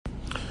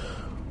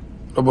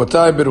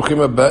Rabotai,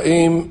 Beruchim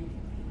Abbaim,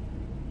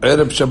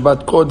 Erev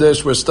Shabbat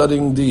Kodesh, we're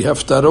studying the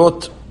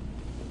Haftarot.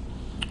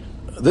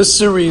 This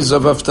series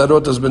of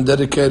Haftarot has been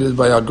dedicated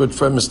by our good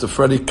friend Mr.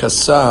 Freddie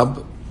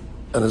Kassab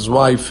and his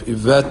wife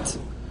Yvette,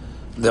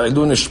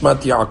 Le'ilun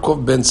Ishmat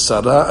Yaakov ben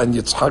Sarah and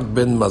Yitzhak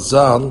ben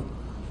Mazal,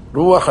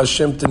 Ruach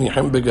Hashem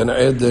Tenihem Began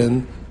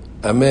Eden,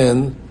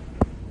 Amen,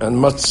 and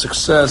much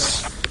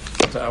success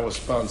to our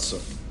sponsor.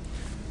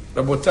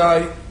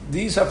 Rabotai,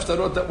 these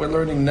Haftarot that we're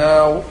learning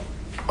now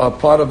are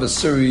part of a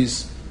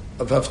series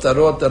of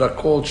Haftarot that are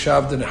called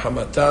Shavd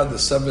Nehamata, the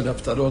 7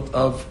 Haftarot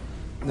of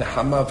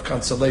Nehama, of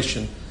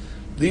consolation.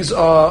 These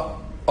are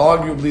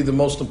arguably the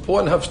most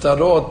important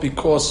Haftarot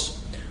because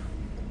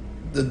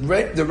the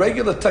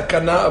regular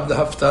takana of the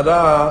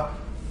Haftara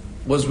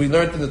was, we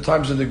learned in the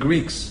times of the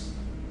Greeks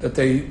that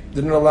they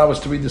didn't allow us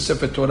to read the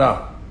Sefer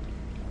Torah.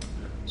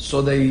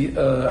 So they,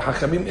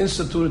 Hachamim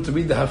instituted to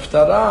read the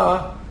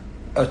Haftara,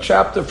 a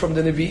chapter from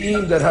the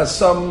Nevi'im that has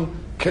some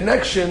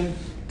connection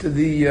to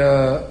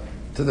the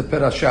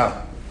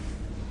Parashah.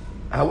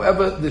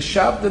 However, the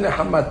Shavd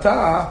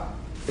Nehamata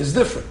is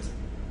different.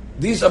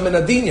 These are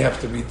Menadin, you have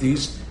to read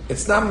these.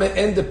 It's not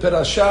Me'en the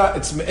Parashah,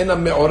 it's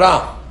Me'en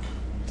Me'orah.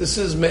 This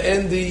is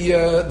Me'en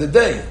the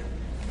day.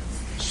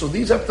 So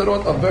these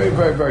Haftarot are very,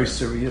 very, very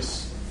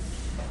serious.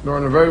 They're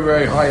on a very,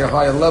 very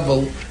higher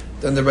level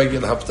than the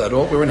regular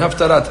Haftarot. We're in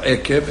Parashat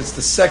Ekeb. It's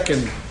the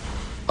second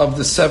of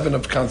the 7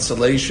 of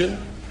consolation.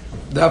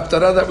 The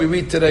Haftara that we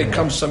read today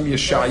comes from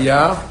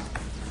Yeshayahu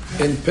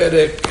in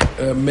Perek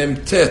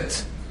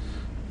Memtet.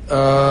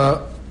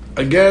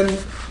 Again,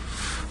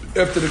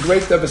 after the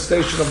great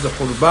devastation of the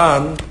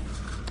Hurban,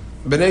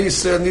 Beneh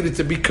Yisrael needed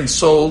to be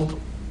consoled,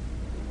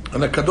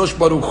 and the Kadosh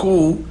Baruch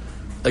Hu,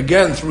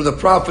 again through the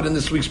prophet in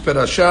this week's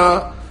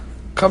Parashah,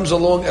 comes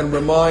along and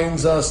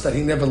reminds us that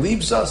he never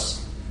leaves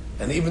us,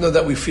 and even though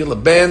that we feel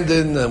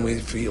abandoned and we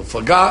feel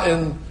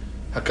forgotten,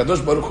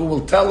 HaKadosh Baruch Hu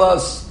will tell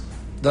us,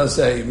 does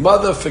a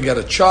mother forget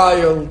a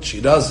child?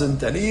 She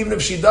doesn't. And even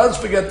if she does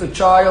forget the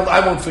child,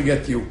 I won't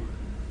forget you.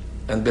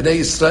 And Beneh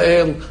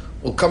Yisrael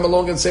will come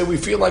along and say, we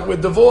feel like we're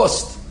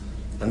divorced.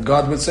 And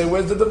God would say,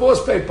 where's the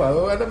divorce paper?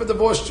 Oh, I never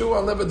divorced you,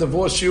 I'll never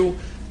divorce you.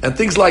 And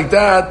things like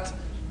that.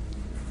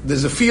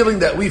 There's a feeling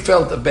that we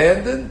felt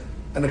abandoned.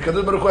 And the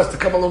Kadosh Baruch Hu has to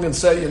come along and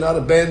say, you're not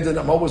abandoned,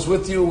 I'm always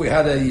with you, we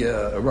had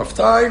a rough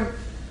time.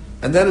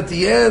 And then at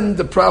the end,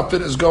 the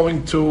prophet is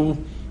going to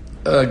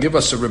give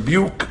us a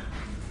rebuke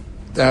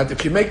that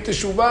if you make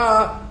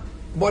teshuvah,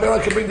 Borei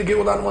Olam can bring the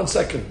Geulah in 1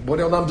 second.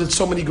 Borei Olam did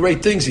so many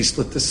great things. He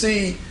split the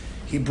sea,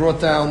 he brought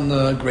down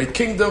great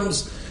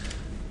kingdoms.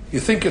 You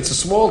think it's a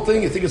small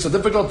thing, you think it's a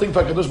difficult thing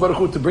for HaKadosh Baruch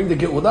Hu to bring the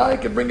Geulah, he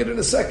can bring it in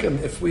a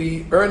second. If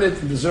we earn it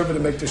and deserve it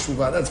and make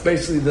teshuvah. That's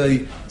basically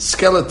the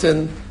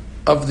skeleton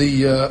of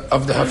the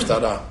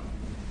Haftara.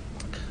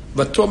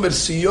 Vatomer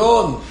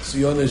Sion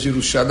is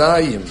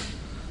Yerushalayim.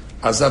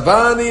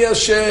 Azavani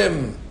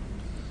Hashem.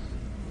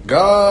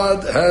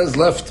 God has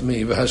left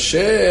me.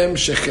 V'Hashem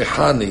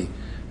shechechani.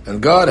 And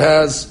God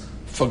has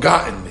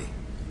forgotten me.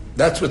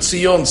 That's what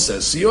Sion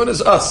says. Sion is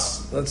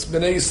us. That's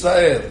Beneh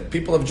Yisrael,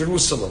 people of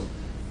Jerusalem.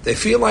 They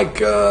feel like,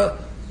 God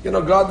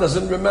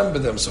doesn't remember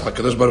them. So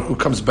HaKadosh Baruch Hu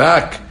comes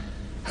back.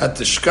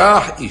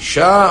 Hatishkach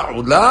isha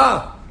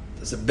ula.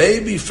 Does a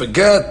baby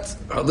forget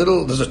her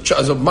little?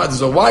 There's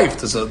a wife.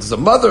 There's a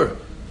mother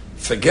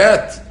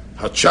forget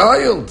her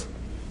child.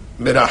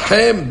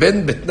 Mirahem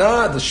ben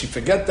bitna. Does she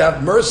forget to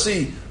have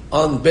mercy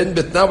on ben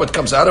bitna, what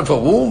comes out of her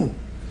womb?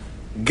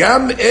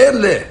 Gam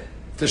ele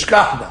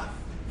tishkachna.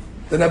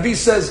 The Nabi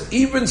says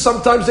even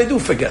sometimes they do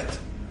forget,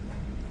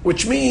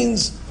 which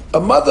means a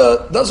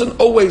mother doesn't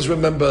always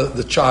remember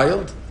the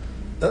child.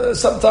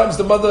 Sometimes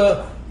the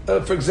mother,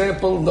 for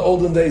example, in the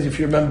olden days, if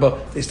you remember,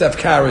 they used to have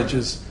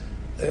carriages,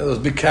 those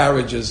big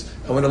carriages,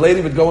 and when a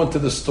lady would go into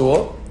the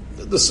store,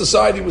 the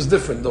society was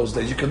different in those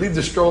days. You could leave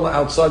the stroller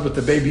outside with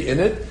the baby in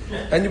it,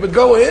 and you would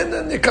go in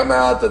and you come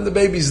out and the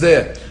baby's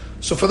there.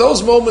 So for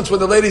those moments when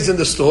the lady's in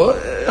the store,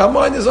 her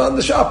mind is on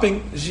the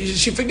shopping.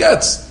 She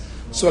forgets.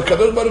 So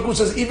HaKadosh Baruch Hu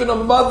says, even a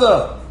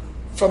mother,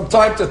 from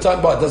time to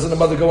time, but doesn't a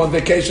mother go on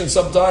vacation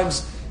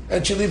sometimes?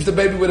 And she leaves the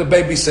baby with a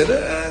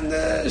babysitter, and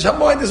her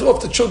mind is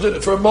off the children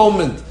for a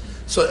moment.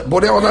 So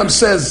Borei Olam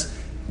says,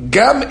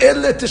 Gam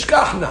ele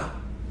tishkachna.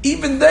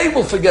 Even they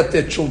will forget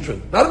their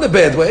children. Not in a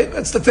bad way.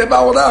 That's the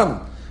Teva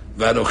Olam.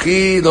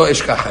 V'anochi lo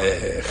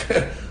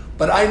eshkachech.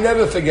 But I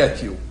never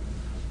forget you.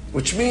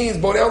 Which means,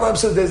 Borei Olam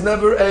says, there's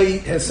never a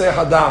heseh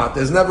hadat.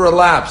 There's never a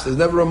lapse. There's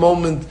never a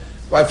moment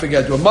where I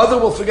forget you. A mother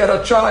will forget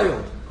her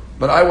child,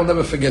 but I will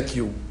never forget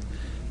you.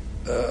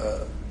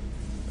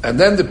 And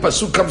then the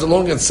pasuk comes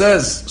along and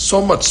says,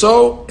 so much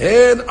so,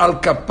 Hen Al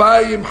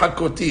Kapayim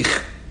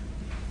Hakotich.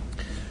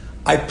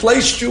 I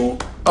placed you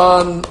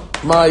on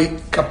my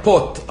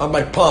kapot, on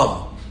my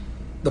palm.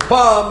 The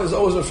palm is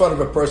always in front of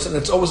a person.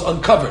 It's always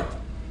uncovered.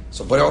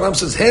 So Borei Olam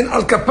says, Hen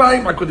Al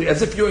Kapayim Hakotich,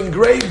 as if you're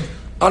engraved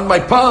on my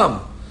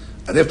palm.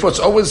 And therefore it's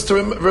always to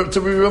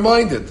be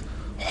reminded.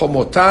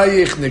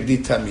 Homotayich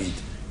Negdi Tamid.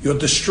 Your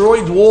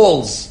destroyed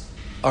walls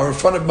are in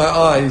front of my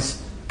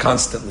eyes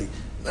constantly.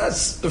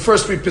 That's the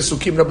first three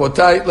Pesukim,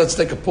 Rabotai. Let's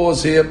take a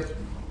pause here.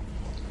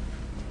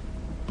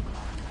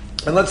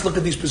 And let's look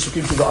at these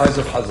Pesukim through the eyes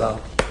of Hazal.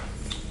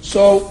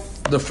 So,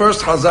 the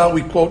first Hazal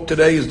we quote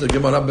today is the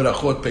Gemara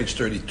Berachot, page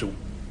 32.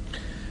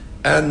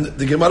 And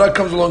the Gemara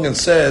comes along and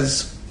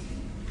says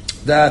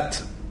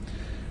that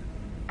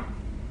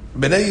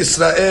Beneh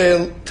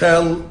Yisrael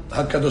tell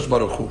HaKadosh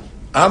Baruch Hu,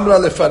 Amra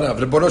lefanav,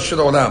 Ribono shel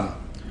olam,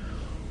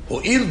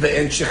 ho'il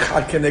ve'en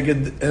shecha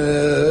keneged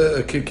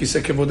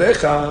kiseh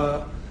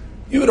kevodecha,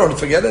 you don't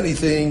forget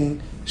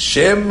anything,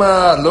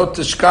 Shema lo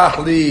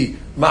tishkach li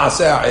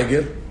ma'aseh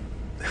ha'egel,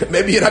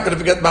 maybe you're not going to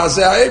forget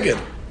ma'aseh ha'egel.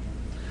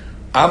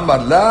 Amar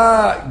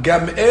la,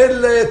 gam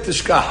ele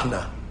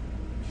tishkachna.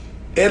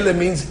 Ele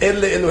means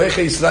ele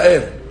Elohecha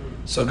Yisrael.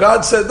 So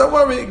God said, don't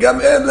worry,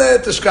 gam ele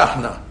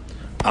tishkachna.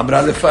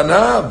 Amra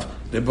lefanav,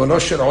 Ribono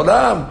shel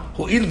olam,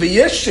 ho'il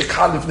ve'yesh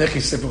shekha lifnei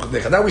kiseh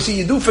kevodecha. Now we see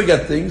you do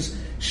forget things.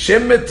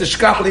 Shemet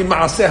tishkach li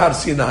ma'aseh har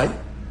Sinai.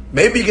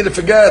 Maybe you're going to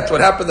forget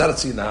what happened at Har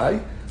Sinai.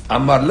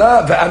 Amar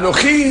la,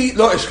 ve'anochi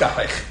lo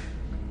eshkachech.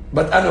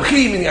 But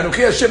anochi, meaning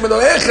anochi Hashem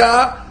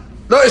Elohecha,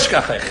 lo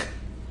eshkachech.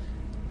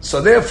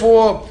 So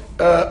therefore,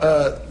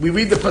 we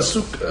read the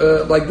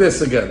pasuk like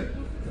this again.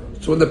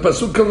 So when the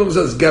pasuk comes and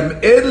says, Gam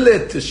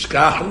ele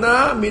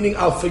tishkachna, meaning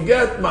I'll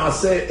forget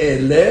ma'aseh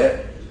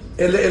ele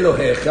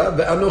Elohecha,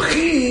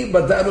 ve'anochi,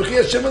 but the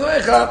anochi Hashem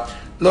Elohecha,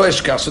 lo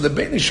eshkach. So the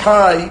Beneh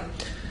Yisrael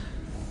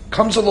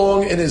comes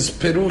along in his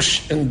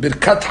Perush in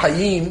Birkat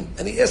Haim,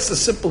 and he asks a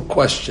simple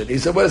question. He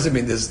said, what does it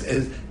mean? Is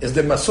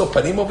there Maso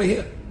Panim over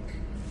here?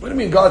 What do you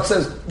mean? God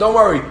says, don't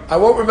worry, I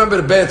won't remember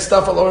the bad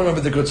stuff, I'll only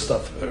remember the good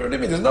stuff. What do you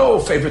mean? There's no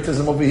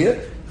favoritism over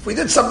here. If we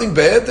did something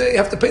bad, you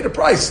have to pay the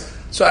price.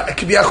 So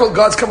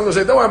God's coming and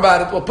say, don't worry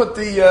about it, we'll put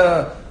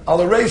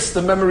I'll erase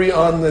the memory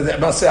on the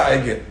Maseh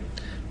Egel.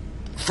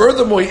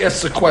 Furthermore, he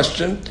asks a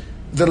question.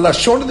 The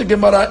Lashon of the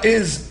Gemara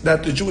is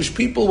that the Jewish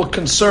people were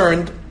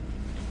concerned,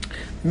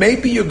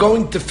 maybe you're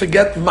going to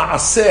forget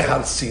Ma'aseh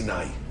Har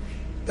Sinai.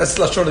 That's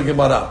the Lashon of the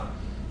Gemara.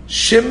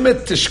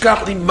 Shemet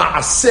tishkach li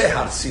Ma'aseh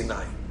Har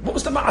Sinai. What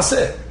was the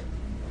Ma'aseh?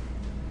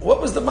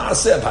 What was the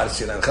Ma'aseh of Har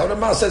Sinai? The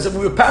Ma'aseh said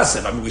we were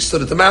passive. I mean, we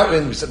stood at the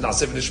mountain, we said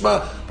Na'aseh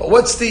v'nishma.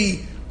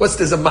 But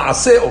there's a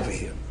Ma'aseh over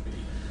here.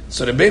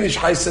 So the Beneh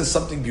Yisrael says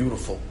something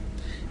beautiful.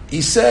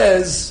 He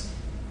says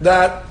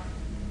that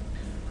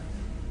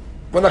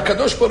when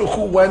HaKadosh Baruch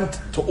Hu went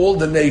to all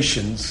the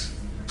nations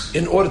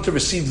in order to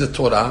receive the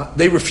Torah,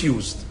 they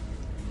refused.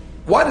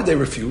 Why did they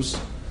refuse?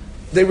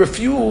 They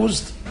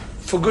refused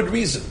for good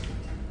reason.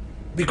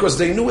 Because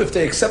they knew if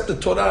they accept the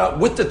Torah,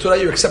 with the Torah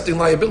you're accepting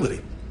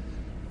liability.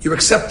 You're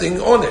accepting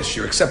onesh,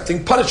 you're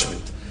accepting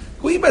punishment.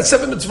 We had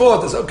 7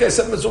 mitzvot. It's okay,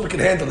 7 mitzvot we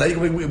can handle. Now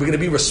we're going to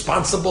be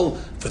responsible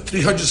for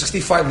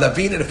 365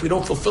 lavin, and if we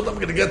don't fulfill them,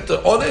 we're going to get the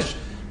onesh.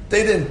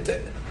 They didn't.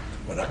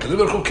 When HaKadosh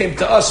Baruch Hu came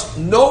to us,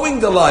 knowing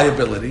the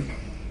liability,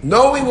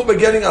 knowing what we're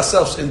getting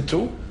ourselves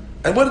into,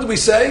 and what did we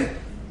say?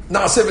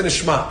 Na'aseh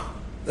v'nishma.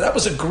 That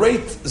was a great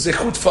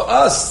zechut for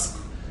us.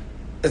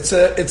 It's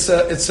a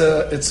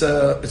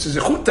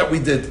zechut that we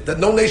did, that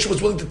no nation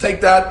was willing to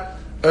take that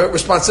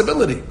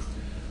responsibility.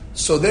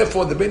 So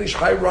therefore, the Beneh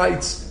Yisrael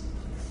writes,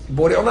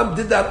 Borei Olam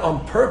did that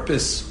on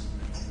purpose.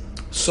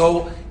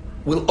 So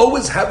we'll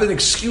always have an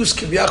excuse,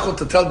 kiviyachol,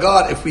 to tell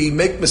God if we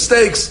make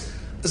mistakes.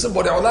 Listen,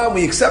 Borei Olam,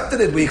 we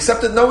accepted it. We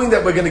accepted knowing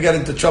that we're going to get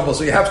into trouble.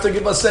 So you have to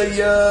give us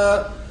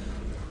a...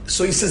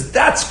 So he says,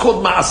 that's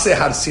called Ma'aseh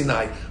Har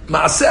Sinai.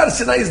 Ma'aseh Har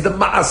Sinai is the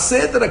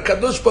Ma'aseh that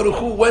HaKadosh Baruch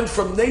Hu went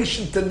from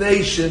nation to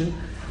nation,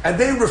 and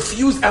they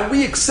refused, and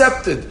we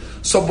accepted.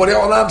 So Borei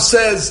Olam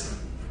says,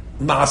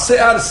 Ma'aseh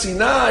Har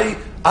Sinai,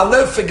 I'll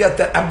never forget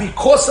that. And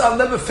because I'll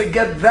never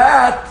forget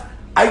that,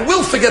 I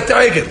will forget the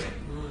Egel.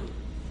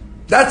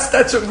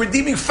 That's a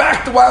redeeming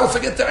factor why I'll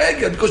forget the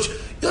Egel. Because,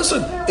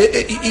 listen,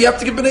 you have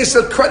to give Beneh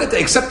Yisrael credit.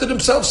 They accepted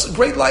themselves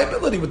great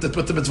liability with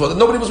the mitzvah that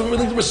nobody was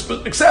willing to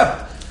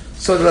accept.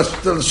 So the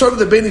short of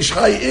the Beneh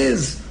Yisrael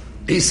is,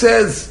 he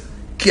says,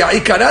 Ki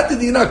ha'ikarat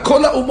dina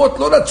kol ha'umot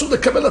lo ratzu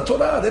lekabel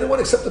haTorah. They didn't want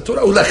to accept the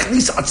Torah.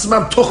 Ulachnis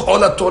atzmam toch ol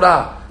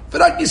haTorah.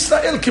 V'rak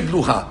Yisrael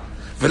kibluha.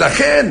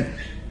 V'lachen,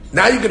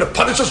 now you're going to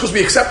punish us because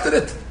we accepted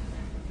it?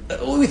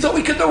 We thought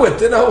we could do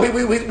it. You know,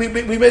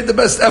 we made the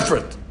best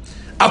effort.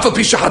 Afal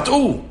pi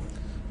shehatu.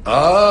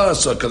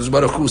 So HaKadosh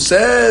Baruch Hu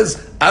says,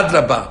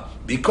 Adrabah,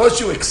 because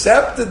you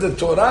accepted the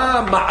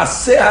Torah,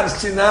 Ma'aseh Har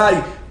Sinai,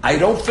 I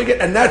don't forget,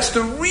 and that's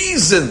the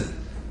reason.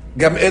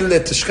 Gam elle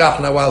tishkach,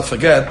 now I'll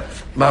forget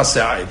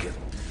Ma'aseh Egel.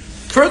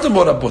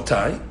 Furthermore,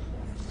 Rabotai,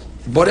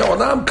 Borei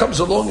Olam comes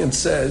along and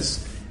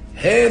says,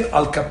 Hen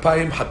Al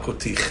Kapayim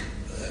Hakotich.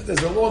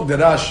 There's a long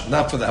derash,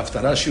 not for the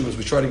Haftara shiurs.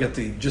 We try to get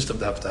the gist of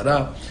the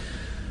Haftara,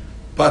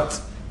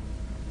 but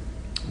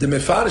the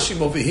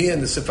Mefarshim over here in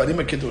the Sefarim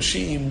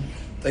HaKedoshim,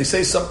 they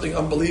say something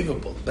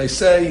unbelievable. They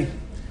say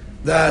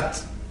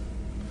that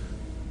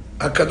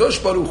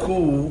HaKadosh Baruch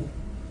Hu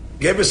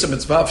gave us a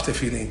Misva of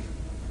Tefillin.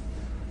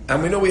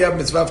 And we know we have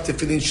Misva of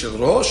Tefillin Shel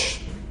Rosh,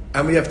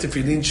 and we have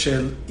Tefillin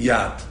Shel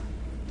Yad.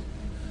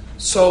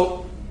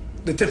 So,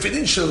 the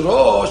Tefillin Shel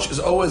Rosh is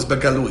always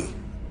Bagalui.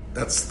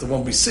 That's the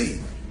one we see.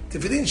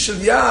 Tefillin Shel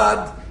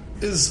Yad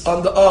is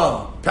on the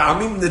arm.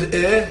 Pa'amim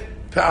nir'eh,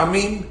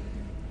 pa'amim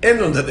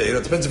enu nir'eh.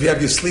 It depends if you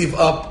have your sleeve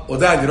up or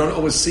down. You don't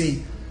always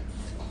see.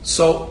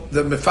 So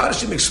the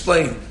Mefarshim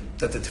explain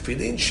that the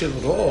Tefillin Shel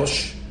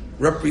Rosh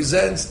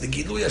represents the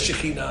Gilui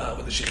HaShechina.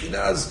 When the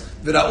Shechina is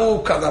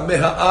V'ra'u karameh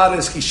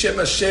ha'aretz ki shem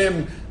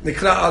Hashem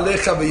nikra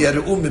alecha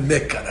v'yare'u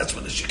mimeka. That's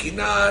when the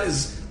Shechina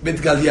is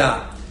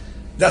Be'galya.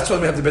 That's why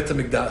we have the Bet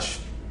HaMikdash.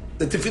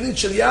 The Tefillin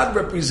Shel Yad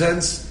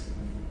represents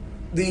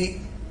the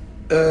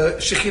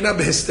Shechina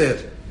Be'hester.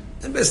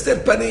 And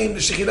Be'hester panim, the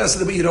Shechina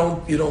said, but you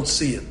don't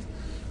see it.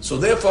 So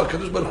therefore,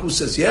 Kadosh Baruch Hu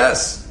says,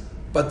 yes,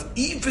 but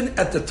even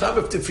at the time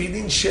of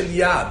Tefillin Shel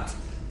Yad,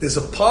 there's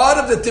a part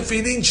of the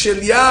Tefillin Shel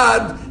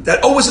Yad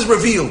that always is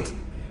revealed.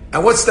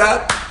 And what's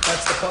that?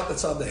 That's the part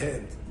that's on the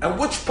hand. And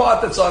which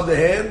part that's on the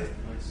hand?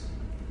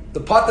 The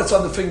part that's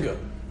on the finger.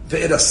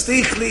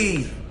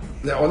 Ve'erastichli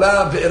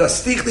le'olam,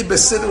 ve'erastichli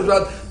b'sin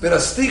u'rad,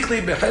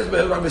 ve'erastichli b'hez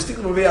b'hezram,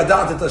 ve'erastichli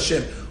b've'adat et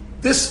Hashem.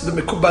 This, the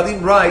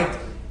Mekubalim right,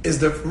 is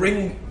the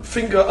ring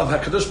finger of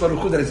HaKadosh Baruch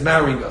Hu that is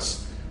marrying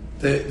us.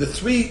 The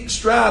three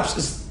straps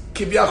is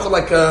kivyachol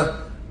like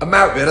a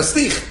marriage,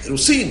 ve'erastich,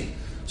 erusin.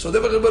 So the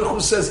Baruch Hu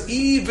says,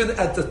 even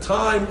at the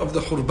time of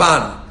the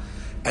Hurban,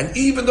 and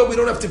even though we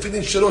don't have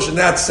Tefillin Shel Rosh in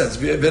that sense,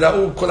 but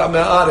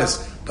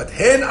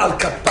Hen Al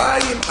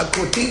Kapayim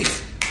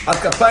Hakotich,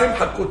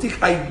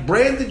 I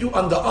branded you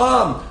on the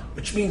arm,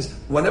 which means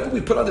whenever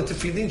we put on the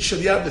Tefillin Shel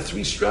Yad, the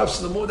three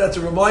straps in the more, that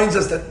reminds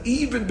us that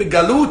even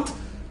Begalut,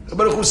 the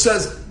Baruch Hu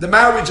says, the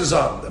marriage is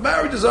on. The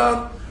marriage is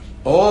on.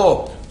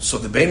 Oh, so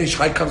the Beneh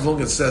Yisrael comes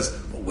along and says,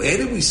 where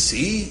do we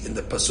see in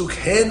the Pasuk,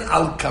 Hen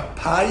Al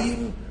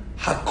Kapayim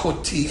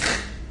Hakotich,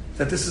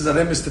 that this is a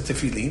remes to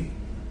Tefillin?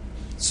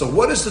 So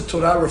what does the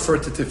Torah refer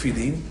to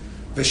Tefillin?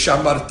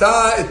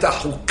 V'shamarta et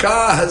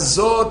ha'chuka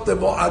hazot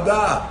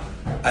lemo'ada.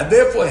 And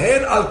therefore,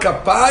 Hen Al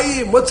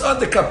Kapayim, what's on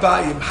the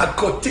Kapayim?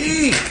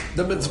 Hakotich,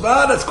 the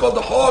mitzvah that's called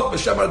the Chok,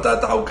 V'shamarta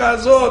et ha'chuka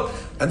hazot.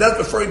 And that's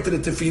referring to the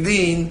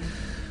Tefillin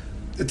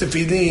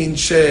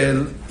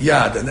Shel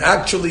Yad. And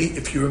actually,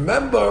 if you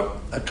remember,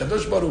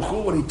 HaKadosh Baruch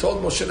Hu, when he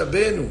told Moshe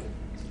Rabbeinu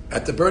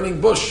at the burning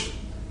bush,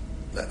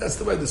 that's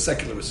the way the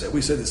secularists say.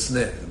 We say the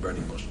sneh, the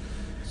burning bush.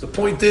 So the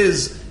point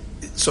is,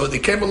 so they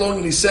came along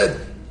and he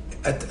said,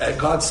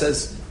 God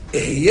says,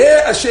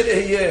 Ehyeh asher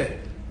ehyeh.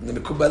 And the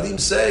Mekubalim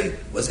say,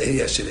 was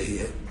Ehyeh asher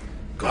ehyeh.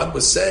 God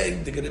was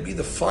saying they're going to be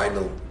the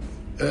final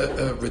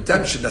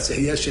redemption. That's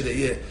Ehyeh asher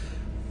ehyeh.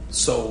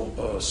 So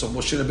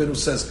Moshe Rabbeinu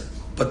says,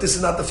 but this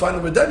is not the final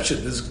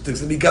redemption. There's going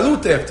to be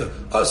galut after.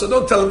 So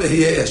don't tell him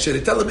Ehyeh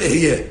asher, tell him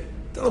Ehyeh.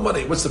 Tell him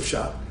money. What's the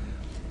pshat?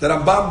 The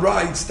Rambam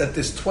writes that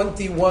there's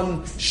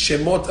 21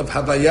 Shemot of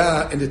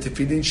Havaya in the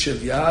Tefillin Shel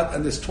Yad,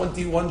 and there's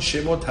 21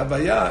 Shemot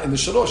Havaya in the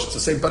Shel Rosh. It's the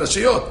same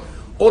parashiyot.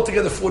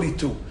 Altogether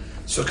 42.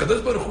 So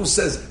Kadosh Baruch Hu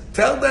says,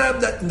 tell them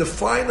that in the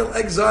final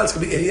exile, it's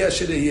going to be Ehyeh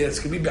Asher Ehyeh. It's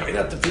going to be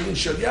Be'inat Tefillin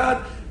Shel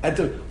Yad.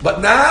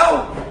 But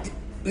now,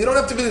 you don't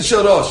have Tefillin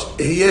Shel Rosh.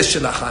 Ehyeh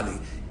Shel Achani.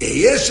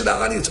 Ehyeh Shel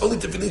Achani, it's only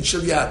Tefillin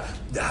Shel Yad.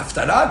 The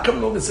Haftara comes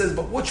along and says,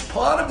 but which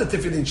part of the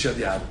Tefillin Shel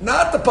Yad?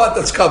 Not the part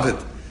that's covered.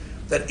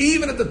 That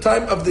even at the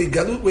time of the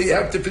Galut, where you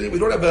have Tefillin, we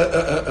don't have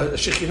a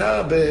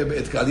Shechina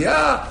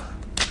Be'galya,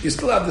 you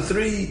still have the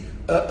three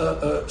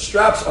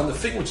straps on the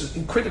finger, which is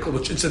critical,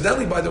 which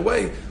incidentally, by the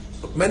way,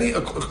 many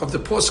of the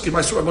poskim,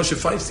 I saw Moshe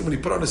Feinstein, when he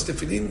put on his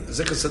Tefillin,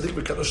 Zecher Sadiq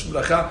B'Kadosh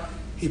Bracha,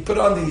 he put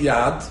on the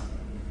Yad,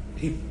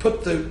 he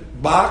put the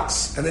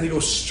box, and then he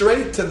goes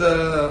straight to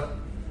the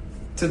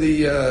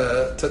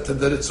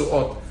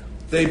Ritzuot.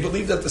 They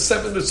believe that the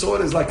 7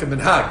 Ritzuot is like a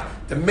minhag.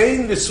 The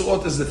main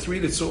Ritzuot is the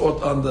 3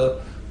 Ritzuot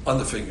on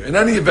the finger. In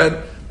any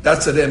event,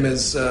 that's a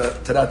remez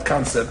to that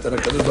concept that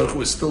HaKadosh Baruch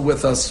Hu is still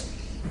with us,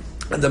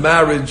 and the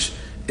marriage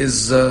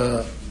is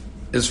forever.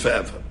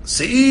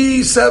 Se'i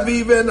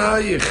saviv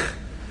enayich.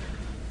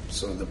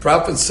 So the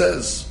prophet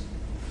says,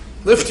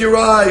 lift your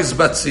eyes,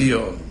 Bat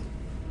Zion,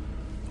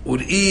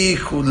 uri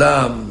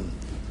kulam.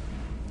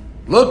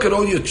 Look at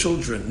all your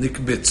children.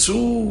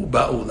 Nikbetzu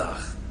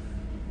ba'ulach.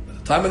 At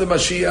the time of the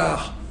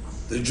Mashiach,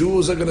 the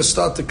Jews are going to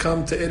start to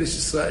come to Eretz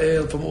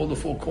Yisrael from all the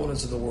 4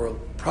 corners of the world.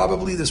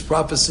 Probably this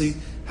prophecy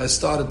has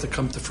started to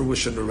come to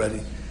fruition already.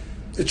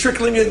 They're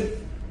trickling in.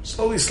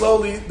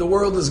 Slowly, the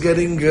world is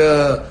getting,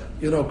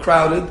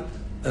 crowded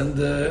and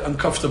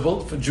uncomfortable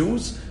for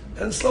Jews.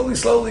 And slowly,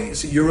 you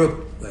see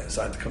Europe, they're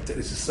starting to come to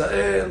Eretz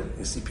Yisrael.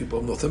 You see people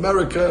of North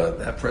America,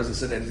 they have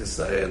presence in Eretz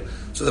Yisrael.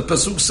 So the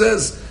Pasuk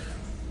says,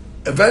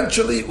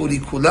 eventually, Uri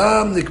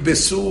kulam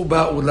nikbesu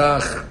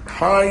ba'ulach,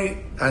 hai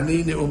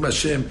ani ne'um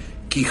Hashem,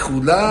 ki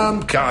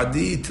kulam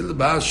ka'adi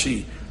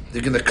tilbashi.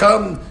 They're going to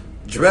come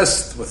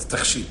dressed with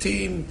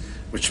tachshitim,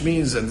 which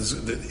means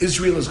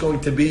Israel is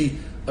going to be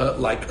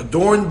like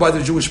adorned by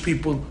the Jewish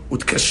people,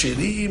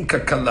 utkashirim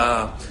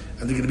kakala,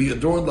 and they're going to be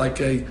adorned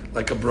like a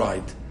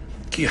bride.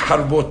 Ki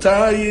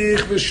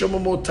harbotayich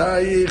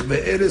v'shomomotayich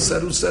ve'eres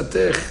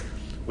arusatech,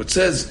 which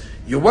says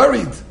you're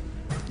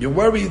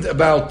worried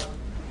about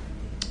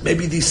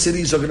maybe these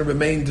cities are going to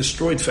remain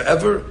destroyed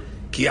forever.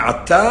 Ki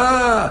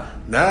ata,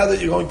 now that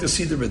you're going to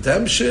see the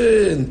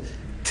redemption,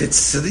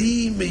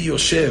 titzri mi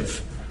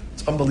yoshev.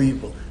 It's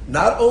unbelievable.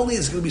 not only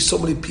is there going to be so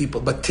many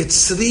people, but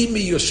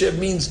Tetzrimi Yoshev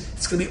means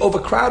it's going to be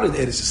overcrowded,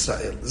 Eretz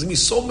Yisrael. There's going to be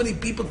so many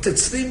people,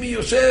 Tetzrimi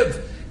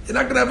Yoshev. You're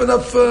not going to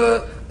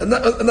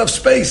have enough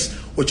space,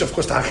 which of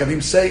course the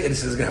Hachamim say Eretz Yisrael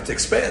is going to have to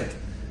expand.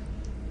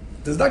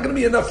 There's not going to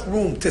be enough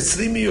room.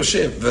 Tetzrimi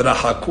Yoshev.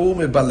 V'rahaku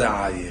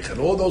me'bale'ayich. And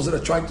all those that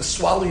are trying to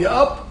swallow you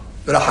up,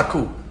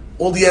 v'rahaku.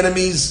 All the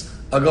enemies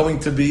are going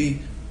to be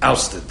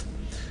ousted.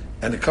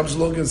 And it comes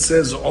along and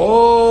says,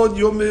 Od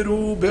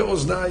yomeru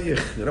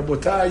be'oznayich.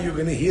 Rabotai, you're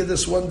going to hear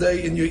this one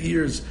day in your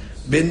ears.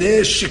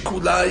 Beneh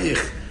shikulayich.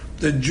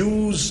 The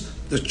Jews,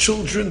 the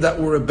children that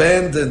were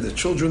abandoned, the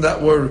children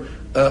that were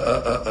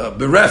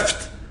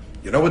bereft.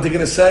 You know what they're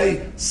going to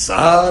say?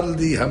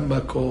 Sarli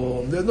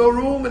hamakom. There's no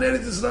room in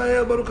Eretz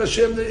Yisrael. Baruch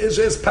Hashem, the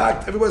Israel is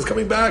packed. Everybody's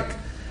coming back.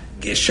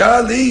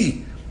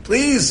 Geshali,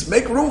 please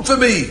make room for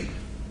me.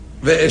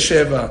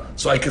 Ve'esheva,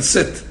 so I can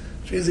sit.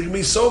 Which means there's going to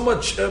be so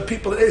much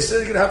people. They're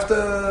going to have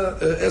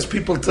to ask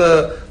people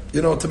to,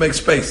 to make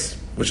space,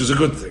 which is a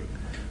good thing.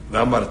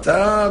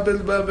 V'amarta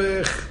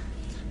bilbavech,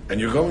 and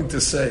you're going to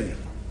say,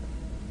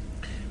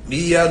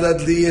 Mi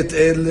yadad li et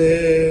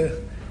ele,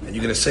 and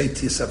you're going to say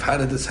to yourself, how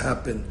did this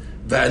happen?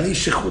 V'ani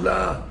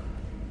shechula,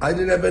 I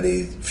didn't have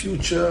any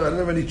future, I didn't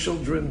have any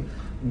children.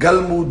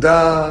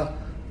 Galmuda,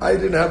 I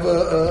didn't have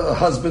a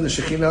husband, the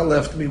Shechina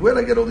left me. Where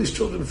did I get all these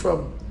children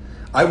from?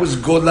 I was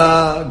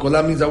gola,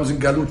 gola means I was in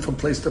galut from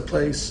place to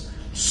place.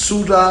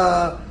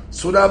 Surah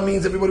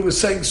means everybody was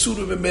saying,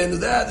 Surah v'men,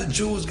 the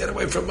Jews, get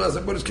away from us,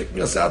 everybody's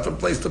kicking us out from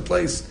place to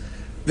place.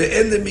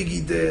 Ve'en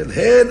lemigidel,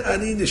 hen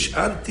ani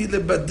nish'anti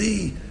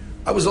lebadi,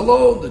 I was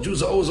alone, the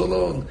Jews are always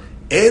alone.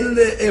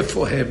 Ele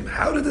efohem,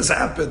 how did this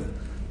happen?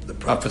 The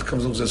prophet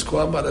comes along and says, Ko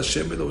amar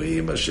Hashem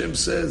Elohim, Hashem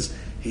says,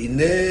 Hine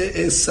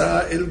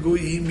esa el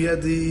goyim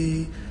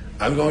yadi,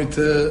 I'm going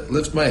to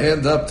lift my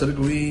hand up to the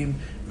goyim,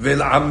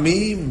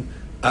 ve'l'amim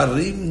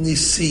arim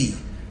nisi,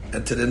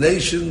 and to the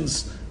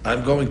nations,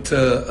 I'm going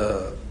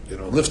to,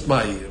 lift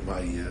my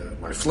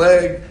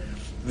flag,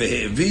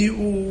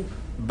 ve'evi'u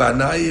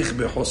banayich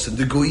bechosin,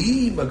 the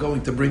goyim are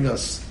going to bring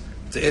us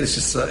to Eretz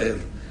Yisrael,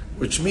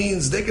 which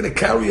means they're going to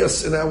carry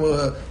us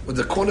with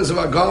the corners of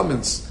our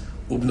garments,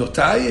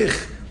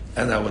 ubnotayich,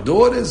 and our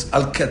daughters,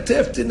 al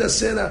katef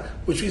tinasena,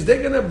 which means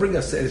they're going to bring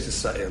us to Eretz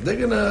Yisrael. They're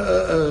going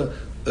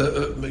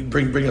to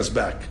bring us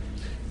back.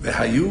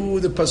 Vehayu,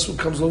 the pasuk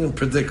comes along and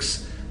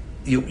predicts.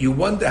 You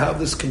wonder how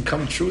this can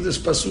come true, this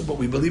pasuk, but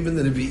we believe in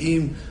the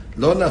Nevi'im.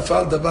 Lo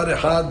nafal davar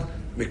echad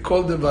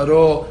mikol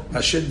devaro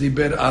asher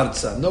diber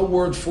arza. No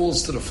word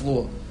falls to the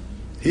floor.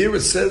 Here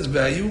it says,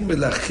 Vehayu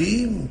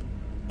melachim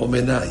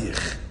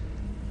omenayich.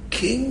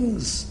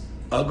 Kings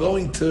are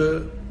going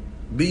to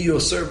be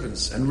your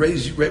servants and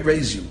raise you.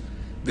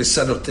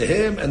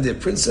 V'sarotehem, and their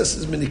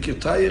princesses,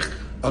 menikotayich,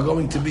 are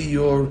going to be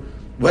your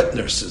wet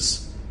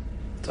nurses.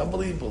 It's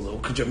unbelievable.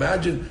 Could you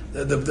imagine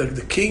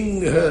the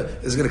king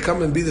is going to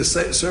come and be the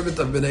servant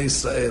of Beneh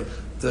Yisrael?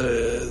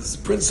 The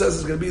princess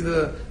is going to be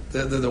the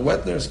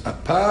wet nurse.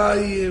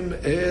 Apayim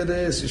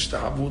eres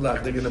yishtahavu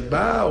lach. They're going to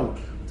bow.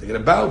 They're going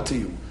to bow to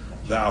you.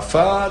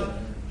 V'afar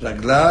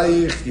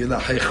raglayich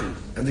yilahechu.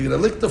 And they're going to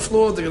lick the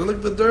floor. They're going to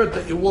lick the dirt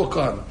that you walk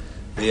on.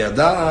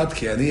 V'yadat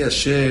ki ani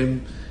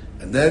Hashem.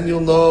 And then you'll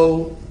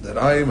know that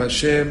I am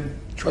Hashem,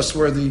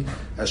 trustworthy.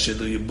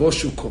 Ashedu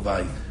yiboshu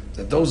kovai.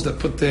 That those that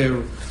put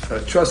their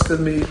trust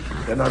in me,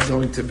 they're not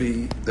going to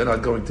be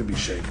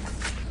shamed.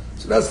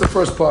 So that's the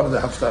first part of the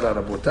Haftara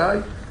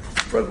Rabotai.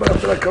 First part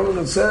after that comes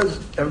and says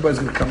everybody's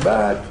going to come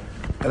back,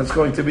 and it's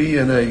going to be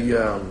in a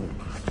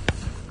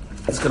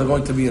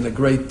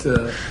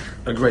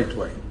great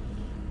way.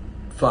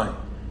 Fine.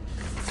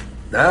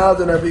 Now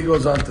the Nabi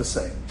goes on to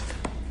say,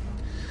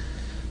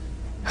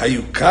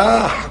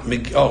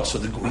 Hayukah. So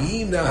the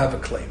Goyim now have a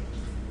claim.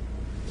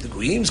 The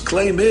Goyim's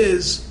claim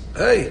is,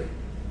 hey,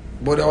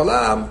 Borei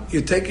Olam,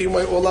 you're taking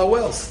away all our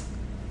wealth.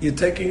 You're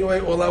taking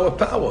away all our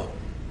power.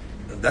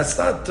 And that's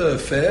not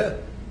fair.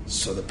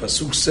 So the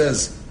Pasuk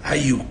says,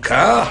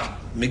 Hayukah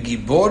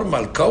megibor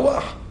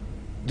malkawah.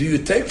 Do you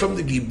take from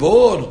the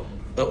Gibor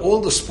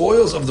all the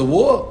spoils of the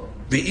war?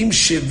 Ve'im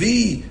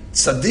shevi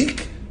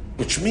tzadik,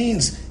 which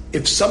means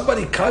if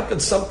somebody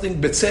conquered something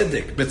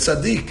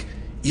betzadik,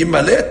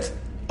 yimalet,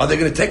 are they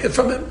going to take it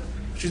from him?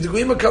 Should the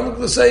Goyim are coming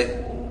to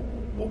say,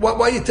 why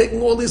are you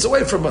taking all these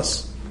away from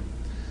us?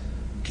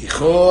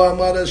 Kicho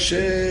amar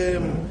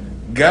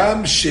Hashem,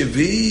 gam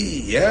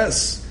shevi,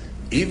 yes,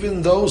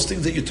 even those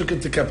things that you took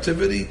into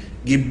captivity,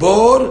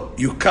 gibor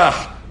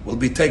yukach, will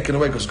be taken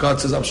away because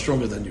God says, I'm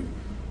stronger than you.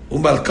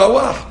 Umal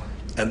kawah,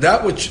 and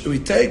that which we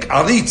take,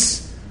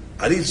 aritz.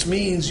 Aritz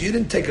means you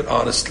didn't take it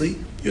honestly,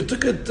 you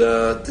took it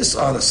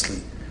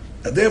dishonestly.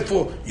 And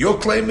therefore, your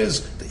claim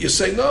is that you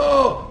say,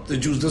 no, the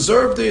Jews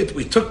deserved it,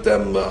 we took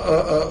them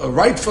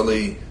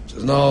rightfully.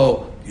 Says,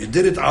 no, you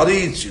did it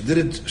aritz, you did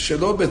it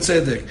shelo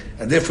betzedek,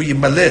 and therefore you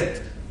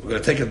malet. We're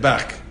going to take it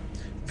back.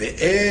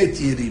 Ve'et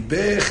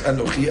yiribech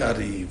anochi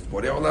ariv.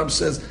 Borei Olam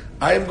says,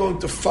 I am going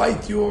to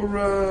fight your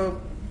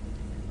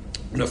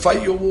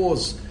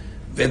wars.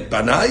 Ve'et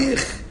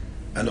banayich,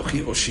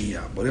 Anochi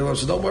Oshia. Borei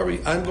says, don't worry,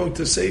 I'm going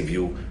to save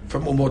you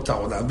from umot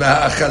ha'olam.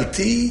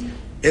 Ve'achalti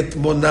et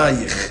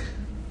monayich.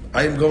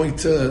 I am going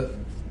to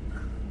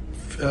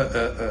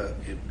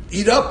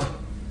eat up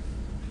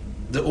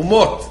the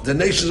umot, the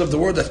nations of the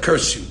world that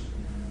curse you.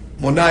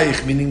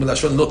 Monayich, meaning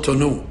melashon lo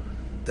tonu,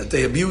 that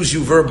they abuse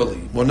you verbally.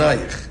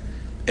 Monayich.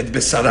 Et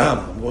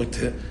besaram. I'm going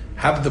to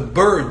have the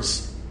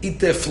birds eat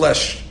their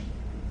flesh.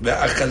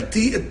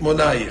 Ve'achalti et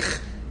monayich.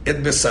 Et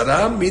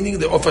besaram, meaning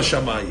the ofa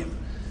shamayim.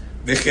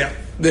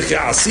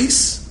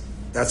 Ve'che'asis,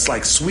 that's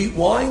like sweet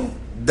wine.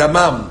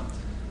 Damam.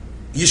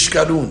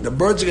 Yishkarun. The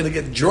birds are going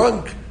to get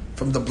drunk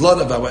from the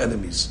blood of our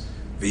enemies.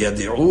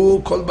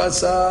 V'yadi'u kol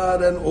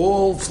basar, and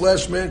all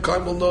flesh,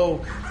 mankind will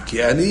know.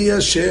 Ki ani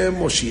Hashem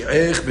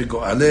moshi'ech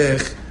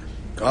v'go'alech.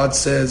 God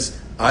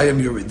says, I am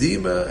your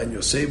Redeemer and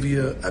your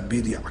Savior,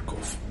 Abid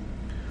Yaakov.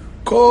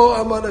 Ko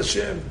Amar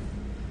Hashem.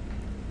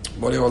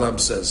 Borei Olam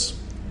says,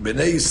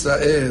 Beneh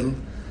Yisrael,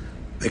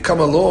 they come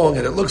along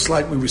and it looks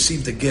like we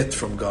received a get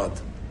from God.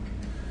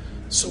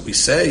 So we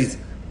say,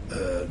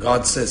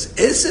 God says,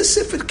 Eze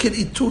Sefer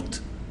Kiritut.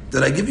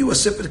 Did I give you a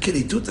Sefer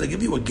Kiritut? Did I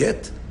give you a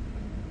get?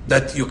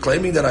 That you're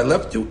claiming that I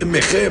left you?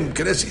 Immechem,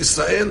 Kenes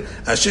Yisrael,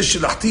 Asher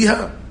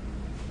Shilachtiha.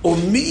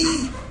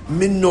 Omi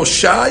min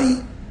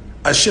noshai,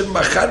 Asher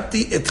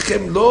macharti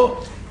etchem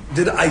lo.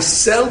 Did I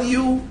sell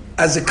you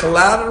as a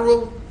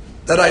collateral?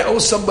 That I owe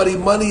somebody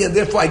money and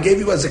therefore I gave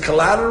you as a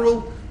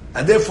collateral?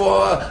 And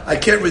therefore I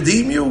can't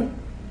redeem you?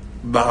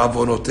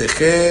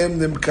 Ba'avonotechem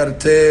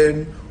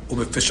nimkartem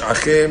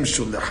ubefish'achem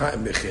shullecha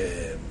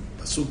emechem.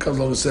 Pasuk comes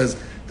along and says,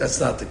 that's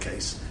not the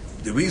case.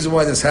 The reason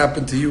why this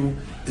happened to you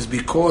is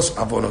because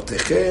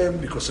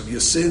avonotechem, because of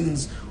your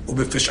sins,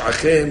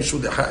 ubefish'achem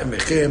shullecha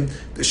emechem,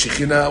 the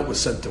Shechina was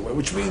sent away.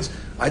 Which means,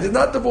 I did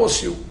not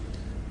divorce you.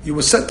 You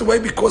were sent away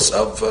because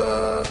of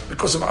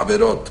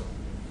Averot.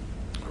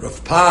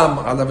 Rav Pam,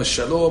 alav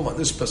shalom, on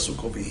this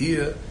pasuk over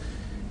here,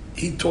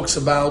 he talks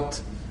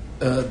about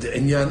the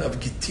inyan of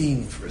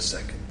Gittin for a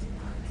second.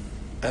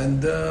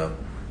 And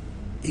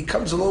he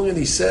comes along and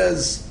he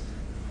says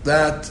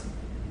that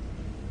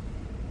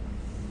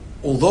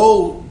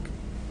although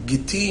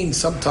Gittin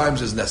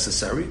sometimes is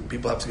necessary,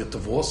 people have to get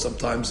divorced,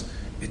 sometimes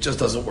it just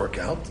doesn't work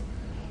out.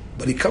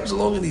 But he comes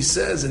along and he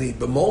says, and he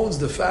bemoans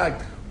the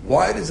fact,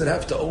 why does it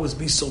have to always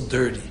be so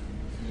dirty?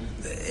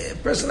 A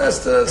person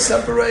has to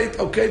separate,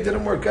 okay,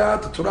 didn't work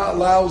out, the Torah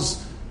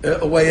allows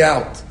a way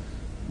out.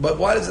 But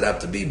why does it have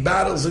to be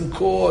battles in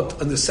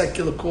court, and the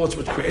secular courts,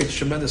 which creates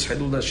tremendous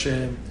Hilul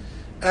Hashem?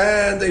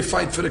 And they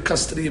fight for the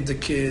custody of the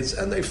kids,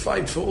 and they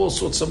fight for all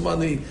sorts of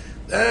money.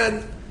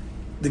 And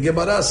the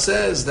Gemara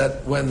says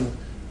that when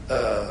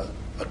a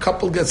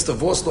couple gets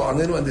divorced, and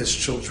there's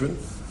children,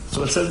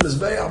 so it says,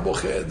 Mizbeach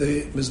boche,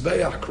 the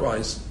Mizbeach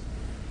cries.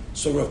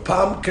 So Rav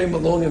Pam came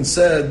along and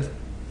said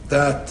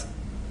that,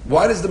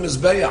 why does the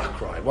Mizbeach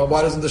cry?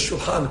 Why doesn't the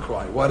Shulchan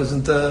cry? Why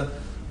doesn't the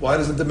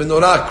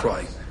Menorah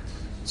cry?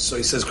 So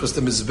he says, because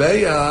the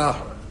Mizbeach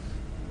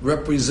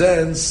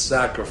represents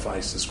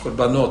sacrifices,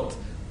 korbanot.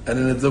 And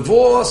in a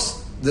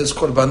divorce, there's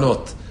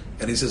korbanot.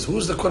 And he says,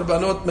 who's the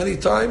korbanot many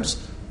times?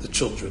 The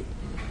children.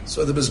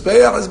 So the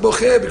Mizbeach is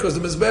bocheh, because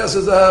the Mizbeach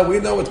says, we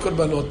know what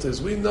korbanot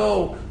is. We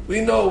know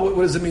what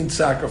does it mean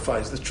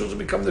sacrifice. The children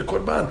become the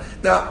korban.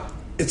 Now,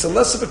 it's a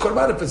less of a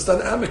korban if it's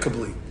done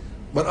amicably.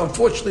 But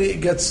unfortunately, it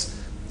gets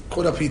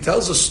caught up. He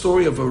tells a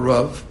story of a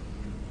Rav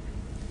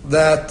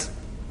that,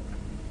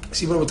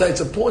 see, but it's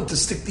important to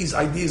stick these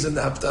ideas in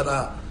the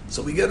Haftara.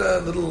 So we get a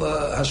little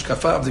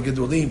hashkafa of the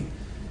Gedolim.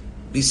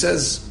 He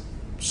says,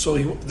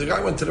 the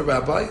guy went to the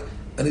rabbi,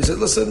 and he said,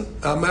 listen,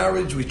 our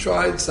marriage, we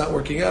tried, it's not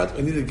working out,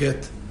 we need a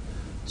get.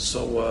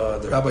 So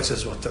the rabbi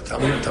says, well, tell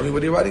me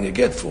what you're writing a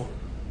get for.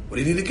 What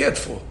do you need a get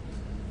for?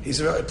 He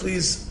said, right,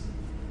 please,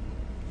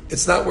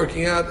 it's not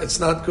working out, it's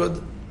not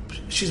good.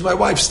 She's my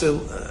wife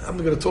still. I'm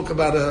not going to talk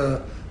about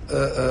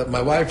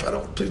my wife.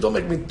 Please don't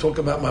make me talk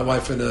about my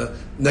wife in a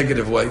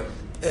negative way.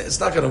 It's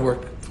not going to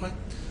work. Fine.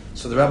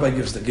 So the rabbi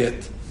gives the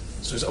get.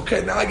 So he says,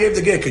 okay, now I gave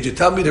the get. Could you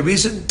tell me the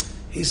reason?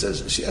 He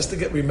says, she has to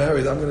get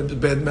remarried. I'm going to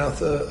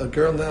badmouth a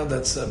girl now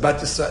that's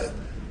Bat Yisrael.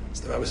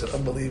 So the rabbi said,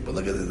 unbelievable.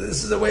 Look at this.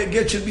 This is the way a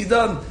get should be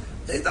done.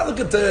 Don't look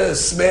at the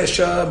smash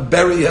her,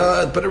 bury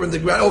her, and put her in the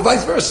ground, or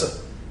vice versa.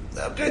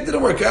 Okay, it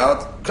didn't work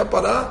out.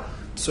 Kapara.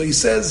 So he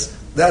says,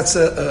 that's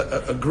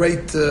a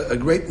great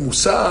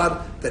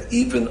musar, that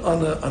even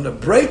on a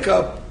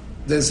breakup,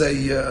 there's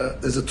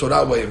a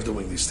Torah way of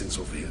doing these things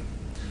over here.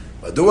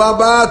 Madua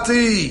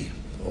bati,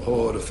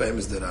 the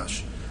famous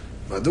derash.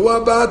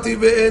 Madua bati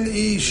ve'en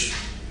ish.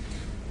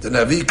 The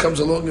Navi comes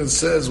along and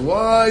says,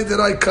 why did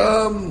I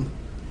come?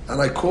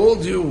 And I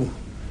called you.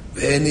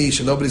 Ve'en ish,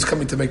 and nobody's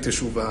coming to make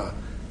teshuvah.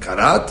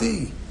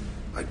 Karati,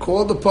 I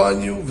called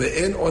upon you.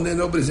 Ve'en one,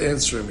 nobody's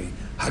answering me.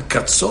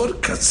 Hakatzor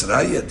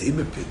katzra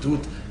yadim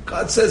pedut.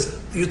 God says,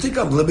 do you think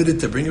I'm limited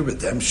to bring you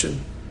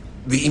redemption?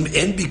 Ve'im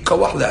en bi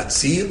koach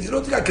la'atzil. You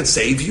don't think I can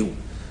save you?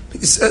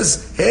 He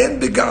says, Hen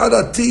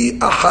begarati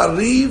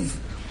ahariv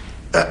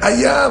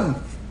ayam,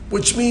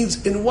 which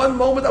means in one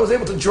moment I was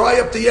able to dry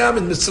up the yam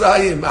in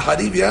Mitzrayim.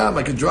 Ahariv yam,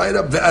 I could dry it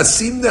up.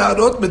 Ve'asim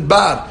neharot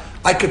midbar.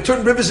 I could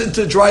turn rivers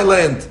into dry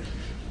land.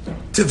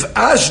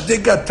 Tiv'ash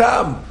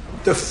degatam.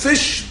 The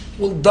fish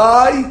will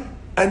die,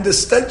 and the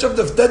stench of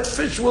the dead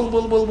fish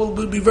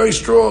will be very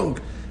strong.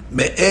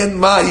 Me'en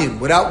mayim,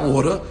 without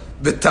water.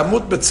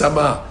 V'tamut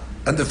b'tzama.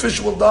 And the fish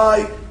will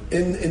die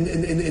in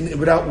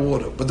without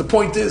water. But the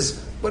point is,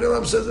 what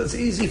Elam says, it's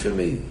easy for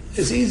me.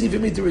 It's easy for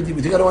me to redeem you.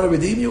 You think I don't want to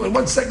redeem you? In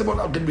 1 second,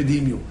 I can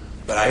redeem you.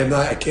 But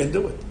I can't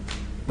do it.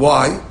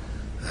 Why?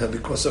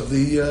 Because of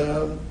the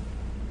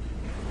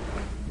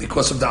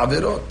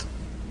Averot.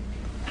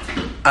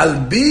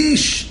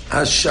 Albish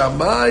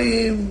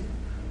Hashamayim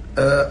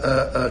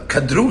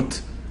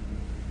Kadrut.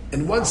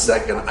 In 1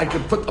 second, I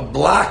could put a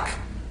black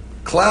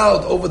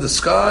cloud over the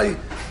sky.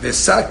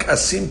 Vesak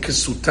Asim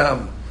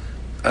Kesutam.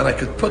 And I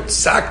could put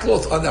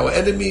sackcloth on our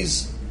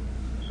enemies.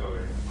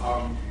 Sorry.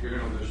 You're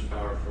going to lose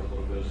power for a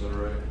little bit, is that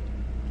right?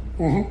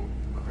 Mm-hmm.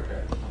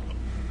 Okay.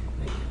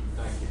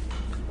 Thank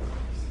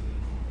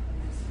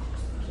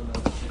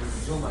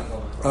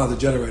you. The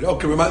generator.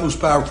 Okay, we might lose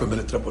power for a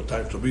minute, couple of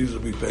times, so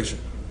be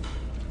patient.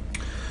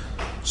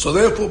 So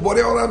therefore,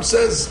 Borei Olam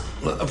says,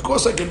 of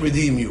course I can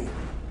redeem you.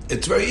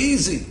 It's very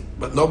easy,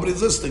 but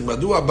nobody's listening.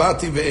 Madua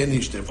bati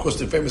ve'enishte. Of course,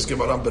 the famous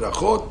Gemara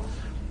Berachot,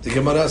 the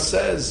Gemara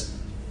says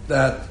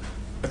that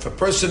if a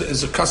person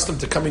is accustomed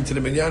to coming to the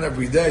minyan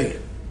every day,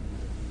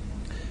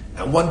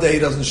 and one day he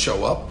doesn't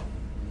show up,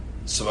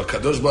 so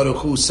HaKadosh Baruch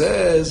Hu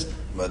says,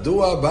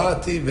 Madua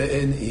bati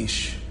ve'en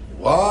ish.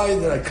 Why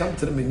did I come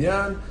to the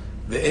minyan?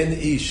 Ve'en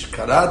ish.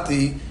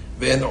 Karati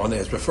ve'en oneh.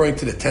 It's referring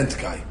to the 10th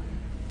guy.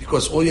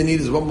 Because all you need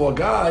is one more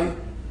guy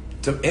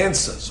to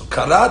answer. So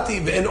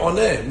karati ve'en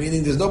oneh,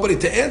 meaning there's nobody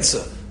to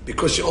answer,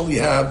 because you only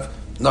have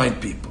 9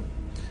 people.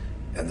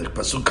 And the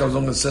pasuk comes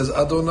along and says,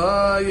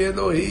 Adonai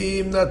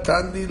Elohim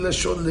natani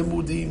lashon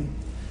limudim.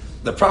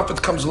 The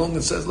prophet comes along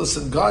and says,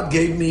 listen, God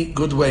gave me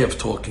good way of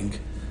talking.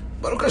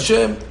 Baruch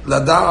Hashem,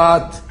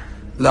 lada'at,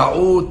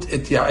 la'ut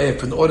et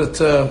ya'ef, in order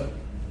to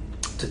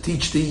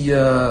teach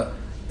the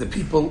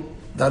people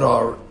that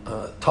are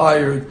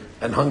tired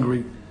and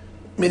hungry,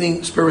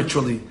 meaning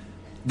spiritually.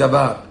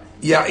 Davar.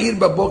 Ya'ir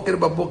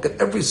baboker,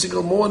 every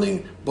single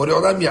morning, Borei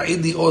Olam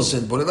ya'ir di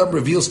ozen. Borei Olam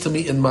reveals to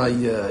me in my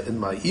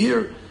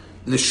ear,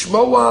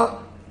 Lishmoa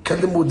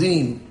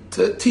kalimudim,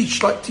 to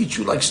teach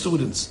you like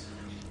students.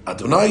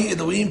 Adonai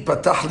Elohim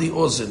patach li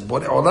ozen.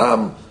 Borei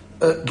Olam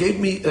gave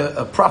me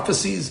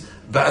prophecies.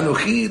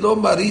 Va'anochi lo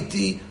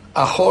mariti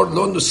ahor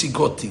lo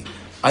nusigoti.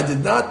 I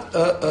did not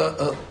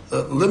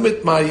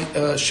limit my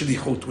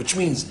shlichut, which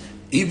means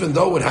even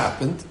though it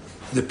happened,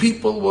 the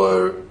people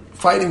were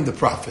fighting the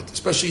prophet,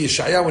 especially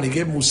Yeshayahu when he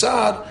gave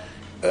Musar.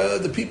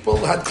 The people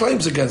had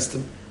claims against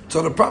him.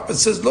 So the prophet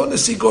says, Lo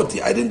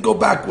nesigoti, I didn't go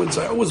backwards,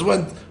 I always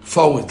went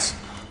forwards.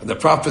 And the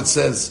prophet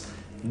says,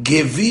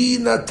 Gevi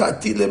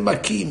natati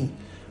lemakim.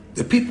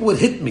 The people would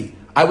hit me.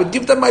 I would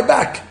give them my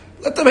back.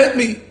 Let them hit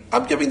me.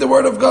 I'm giving the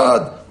word of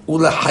God.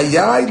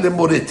 Ulahayai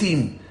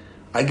lemoretim.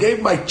 I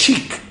gave my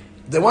cheek.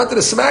 They wanted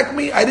to smack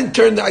me, I didn't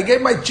turn. I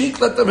gave my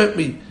cheek, let them hit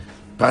me.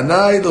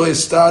 Panai lo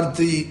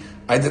estarti.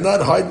 I did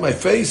not hide my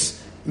face.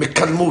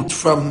 Mekalmut,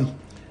 from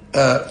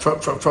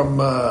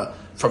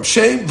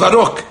shame.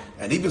 Varok.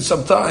 And even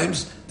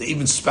sometimes, they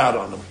even spat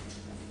on him.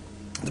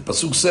 The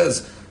Pasuk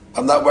says,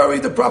 I'm not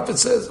worried. The Prophet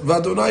says,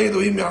 Vadonai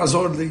Elohim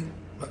ya'azor li.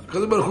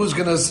 Because who's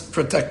going to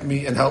protect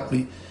me and help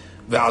me?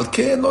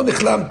 Ve'alken lo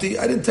nichlamti.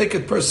 I didn't take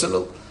it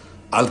personal.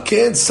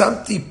 Alken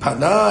samti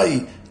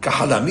panai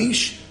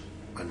kahalamish.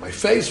 On my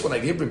face, when I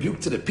gave rebuke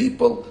to the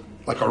people,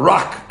 like a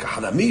rock,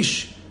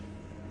 kahalamish.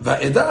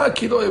 Va'edah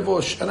ki lo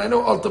evosh. And I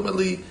know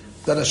ultimately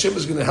that Hashem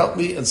is going to help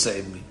me and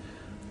save me.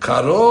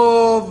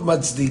 Karov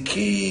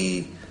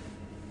matzdiki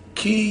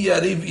ki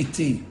yariv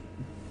iti.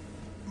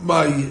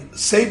 My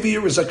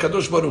savior is a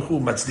Kadosh Baruch Hu,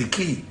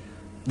 matzdiki,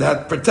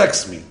 that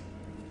protects me.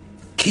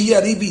 Ki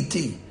yariv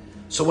iti.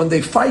 So when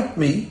they fight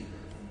me,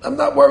 I'm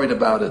not worried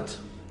about it.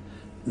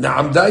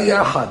 Na'amda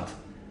yachad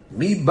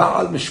mi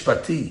ba'al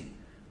mishpati,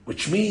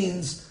 which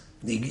means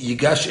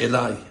yigash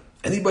elai.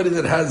 Anybody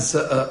that has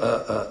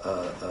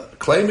a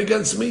claim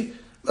against me,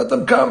 let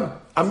them come.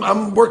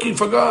 I'm working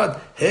for God.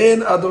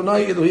 Hen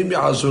Adonai Elohim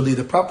ya'azur.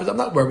 The prophet, I'm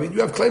not worried. You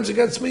have claims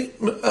against me?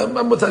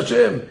 I'm with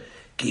Hashem.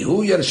 Ki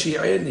hu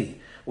yarshi'eni.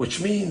 Which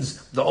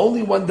means the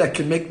only one that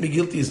can make me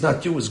guilty is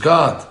not you, is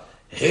God.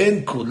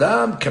 Hen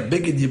kulam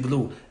kabeged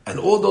yiblu. And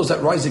all those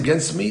that rise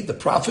against me, the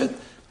prophet,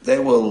 they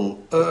will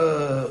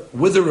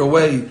wither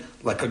away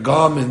like a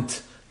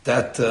garment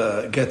that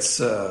gets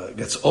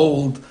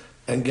old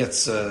and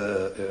gets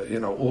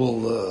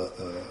all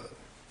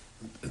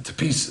into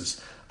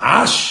pieces.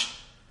 Ash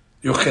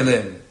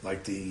yochelem,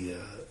 like the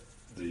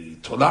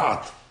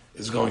tola'at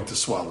is going to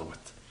swallow it.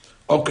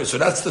 Okay, so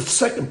that's the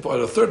second part,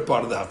 the third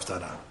part of the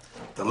Haftara.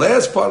 The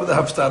last part of the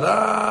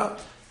Haftara,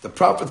 the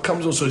prophet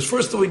comes on. So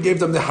first of all, he gave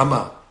them the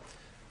Hama,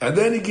 and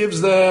then he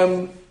gives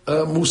them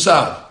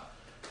Musar,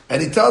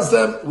 and he tells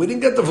them, we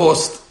didn't get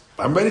divorced.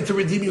 I'm ready to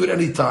redeem you at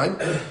any time.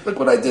 Look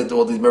what I did,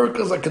 all these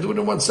miracles, I can do it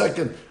in 1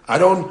 second. I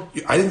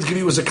didn't give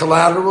you as a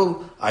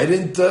collateral. I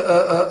didn't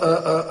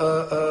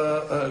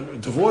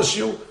divorce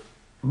you.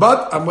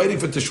 but I'm waiting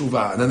for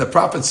teshuvah. And then the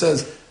prophet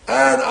says,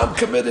 and I'm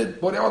committed.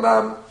 Borei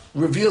Olam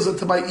reveals it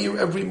to my ear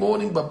every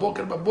morning,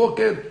 baboker,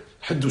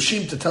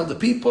 hadushim, to tell the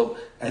people.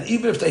 And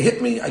even if they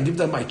hit me, I give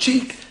them my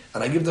cheek,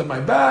 and I give them my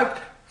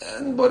back,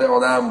 and Borei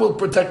Olam will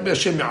protect me.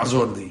 Hashem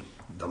ya'azor li.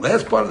 The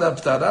last part of the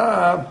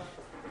Haftarah,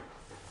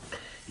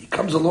 he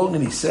comes along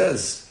and he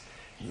says,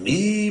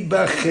 Mi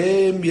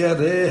bachem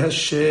yareh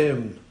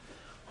Hashem.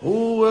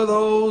 Who are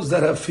those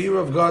that have fear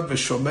of God?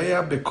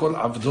 V'shomea bekol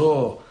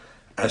avdo,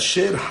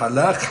 asher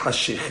halach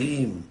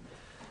hashechim.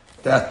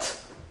 That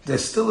they're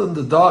still in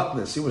the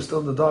darkness. He was still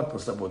in the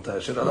darkness.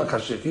 Asher halach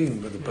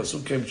hashechim. But the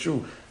pasuk came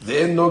true.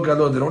 They no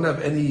galo. They don't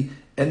have any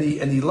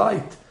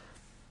light,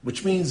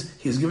 which means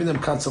he's giving them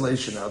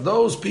consolation. Now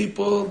those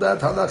people that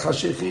halach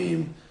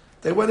hashechim,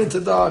 they went into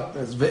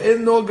darkness.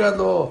 Ve'en no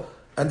galo.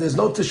 And there's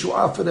no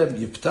teshuah for them.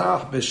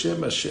 Yiftach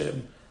b'shem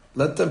Hashem.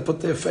 Let them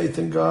put their faith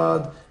in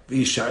God.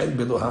 V'yisha'el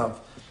belohav.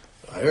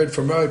 I heard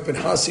from Rabbi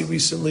Pinhasi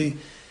recently.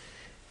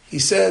 He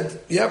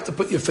said, you have to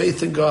put your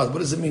faith in God. What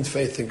does it mean,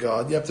 faith in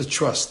God? You have to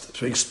trust.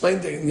 So he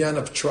explained the inyan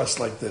of trust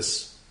like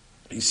this.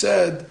 He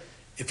said,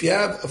 if you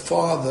have a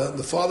father, and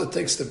the father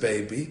takes the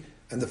baby,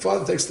 and the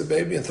father takes the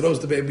baby and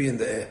throws the baby in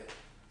the air,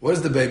 what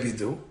does the baby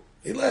do?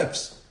 He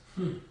laughs.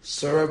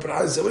 So Rabbi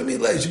Pinhasi said, what do you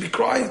mean laugh? You should be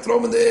crying, throw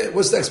him in the air.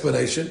 What's the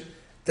explanation?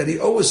 That he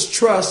always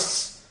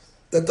trusts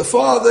that the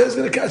father is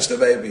going to catch the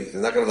baby. He's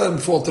not going to let him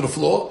fall to the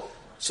floor.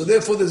 So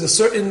therefore there's a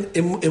certain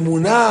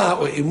imunah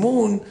or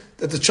imun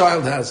that the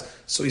child has.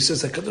 So he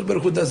says that Kadosh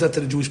Baruch Hu does that to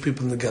the Jewish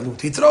people in the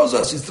Galut. He throws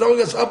us. He's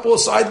throwing us up all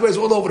sideways,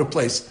 all over the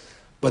place.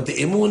 But the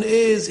imun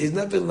is, he's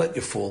never going to let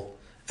you fall.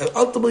 And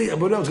ultimately,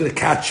 Abu Dhabi is going to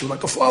catch you.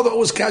 Like a father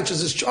always catches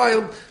his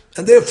child.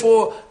 And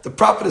therefore, the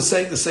prophet is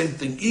saying the same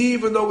thing.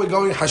 Even though we're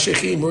going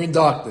hashechim, we're in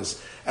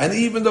darkness. And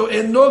even though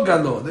in no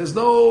galo, there's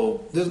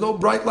no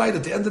bright light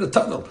at the end of the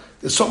tunnel.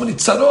 There's so many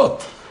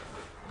tzarot.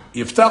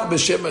 Yiftach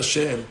b'shem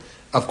Hashem.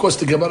 Of course,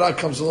 the Gemara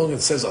comes along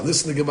and says, on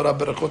this in the Gemara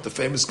Berachot, the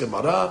famous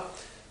Gemara,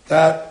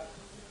 that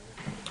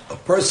a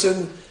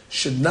person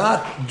should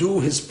not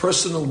do his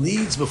personal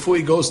needs before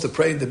he goes to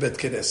pray in the Bet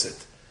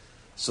Knesset.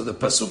 So the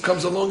pasuk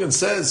comes along and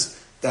says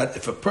that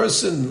if a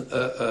person,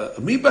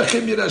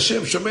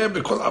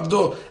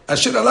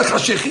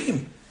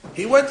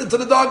 he went into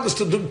the darkness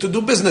to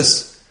do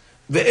business.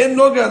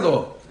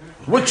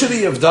 What should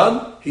he have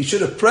done? He should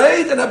have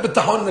prayed and have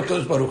betahon in the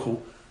Kadosh Baruch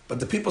Hu. But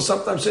the people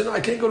sometimes say, no, I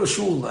can't go to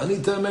shul. I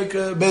need to make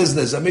a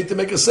business. I need to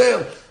make a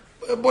sale.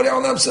 Borei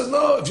Olam says,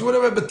 no, if you would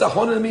have had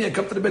betahon in me and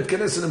come to the Bet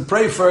Knesset and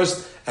pray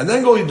first, and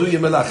then go and do your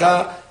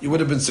melacha, you would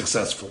have been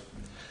successful.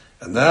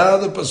 And now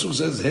the pasuk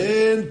says,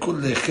 Hen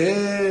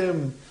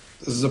kullechem.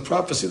 This is a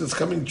prophecy that's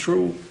coming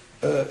true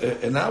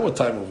in our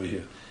time over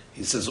here.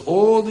 He says,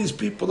 all these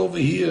people over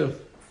here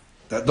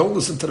that don't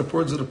listen to the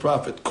words of the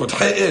prophet,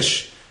 kodhei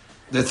ish,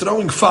 they're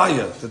throwing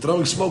fire, they're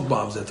throwing smoke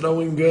bombs, they're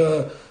throwing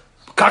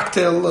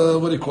cocktail,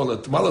 what do you call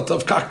it,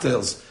 Molotov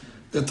cocktails,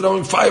 they're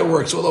throwing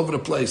fireworks all over the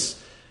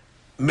place.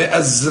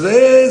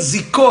 Me'azre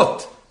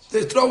zikot,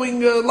 they're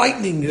throwing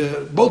lightning,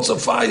 bolts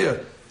of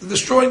fire, they're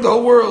destroying the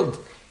whole world.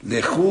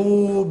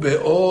 Lechu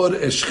be'or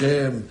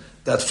eschem,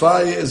 that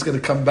fire is going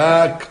to come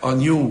back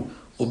on you.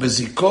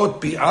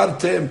 Ubezikot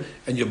bi'artem,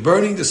 and you're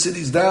burning the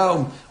cities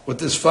down with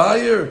this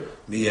fire.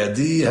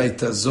 Miyadi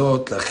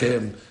haytazot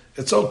lachem.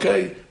 It's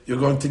okay. You're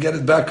going to get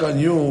it back on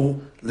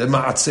you.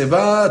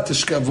 Lema'atzeva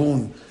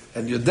tishkavun,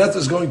 and your death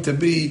is going to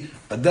be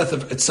a death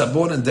of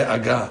etzabon and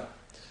de'aga.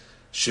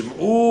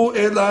 Shim'u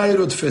elai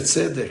rudfet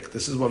tzedek.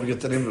 This is why we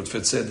get the name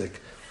rudfet tzedek.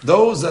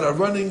 Those that are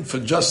running for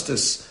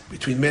justice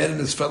between man and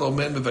his fellow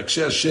man,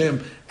 Mevakshei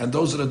Hashem, and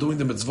those that are doing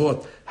the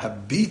mitzvot,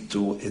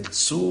 habitu el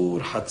tzur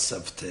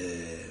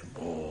hatzavtem.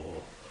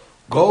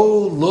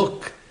 Go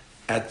look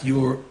at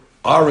your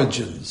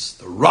origins,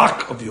 the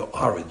rock of your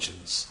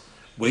origins,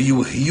 where you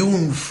were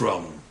hewn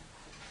from.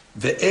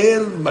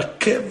 Ve'el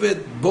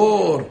makevet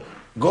bor.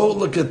 Go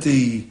look at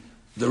the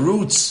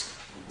roots,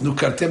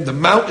 nukartem, the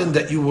mountain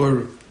that you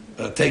were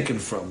taken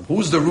from.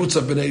 Who's the roots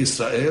of Beneh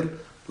Yisrael?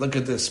 Look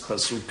at this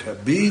pasuk.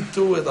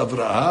 Habitu et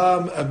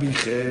Avraham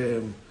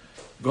abichem.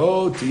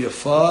 Go to your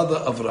father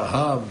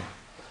Avraham.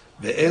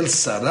 Ve'el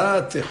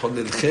Sarah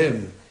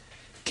techolelchem.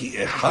 Ki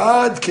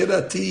echad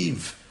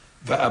kerativ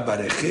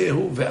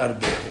ve'abarechehu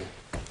ve'arbehu.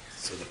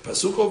 So the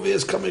pasuk over here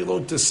is coming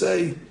along to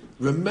say,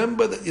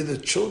 remember that you're the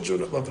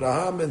children of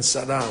Avraham and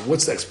Sarah.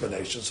 What's the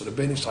explanation? So the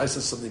banished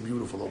says something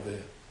beautiful over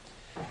here.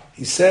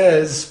 He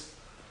says,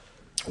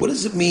 what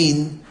does it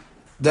mean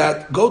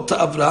that go to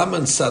Avraham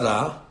and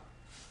Sarah?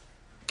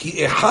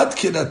 Ki echad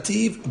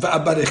kerativ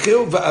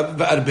ve'abarecheu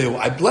ve'arbehu.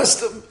 I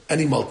blessed him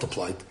and he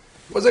multiplied.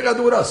 What's that got to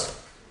do with us?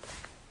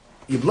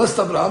 You blessed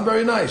Abraham,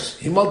 very nice.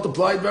 He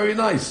multiplied, very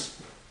nice.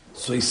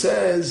 So he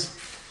says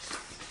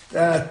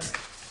that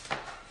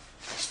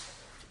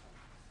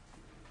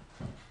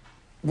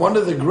one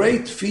of the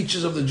great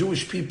features of the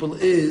Jewish people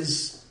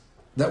is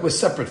that we're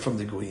separate from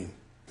the Goyim.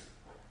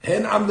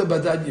 Hen am the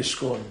Baghdad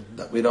yishkon.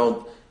 That we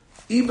don't,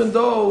 even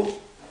though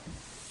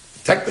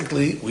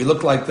technically we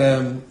look like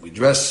them, we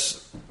dress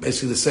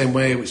basically the same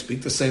way, we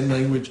speak the same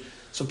language.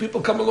 So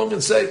people come along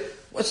and say,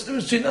 What's the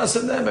difference between us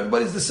and them?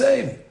 Everybody's the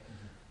same.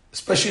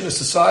 Especially in a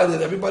society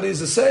that everybody is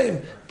the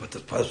same. But the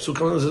Pasuk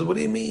comes and says, what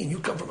do you mean? You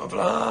come from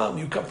Abraham,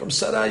 you come from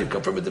Sarah, you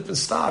come from a different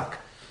stock.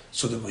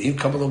 So the Goyim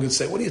come along and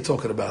say, what are you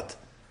talking about?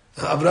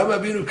 Abraham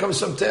Abinu comes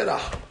from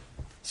Terah.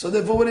 So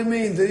therefore, what do you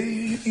mean?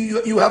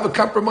 You have a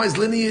compromised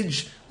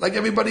lineage like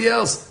everybody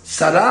else.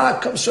 Sarah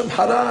comes from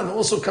Haran,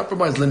 also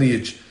compromised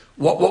lineage.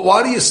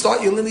 Why do you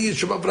start your lineage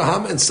from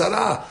Abraham and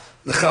Sarah?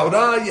 The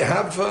Chawra, you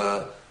have,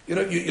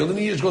 your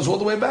lineage goes all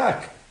the way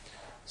back.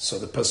 So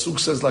the Pasuk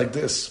says like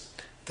this,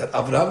 that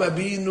Abraham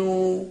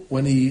Abinu,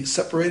 when he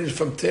separated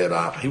from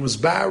Terah, he was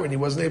barren, he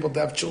wasn't able to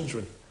have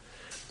children.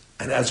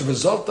 And as a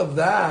result of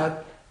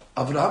that,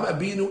 Avraham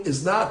Abinu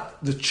is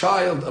not the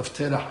child of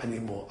Terah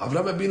anymore.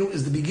 Avraham Abinu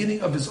is the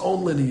beginning of his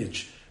own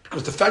lineage.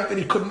 Because the fact that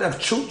he couldn't have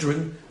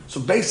children, so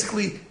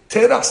basically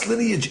Terah's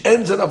lineage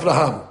ends in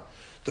Avraham.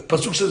 The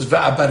Pasuk says,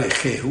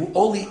 Va'abarechehu,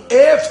 only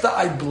after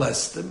I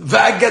blessed him,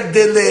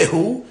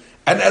 Va'agadelehu,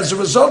 and as a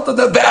result of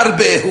that,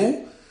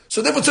 Va'arbehu,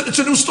 so therefore it's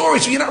a new story,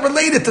 so you're not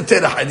related to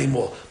Terah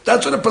anymore.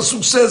 That's what the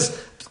Pasuk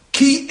says,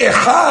 Ki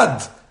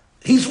Echad.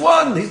 He's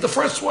one. He's the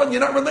first one.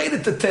 You're not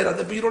related to Terah,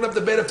 but you don't have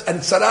the benefit.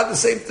 And Sarah, the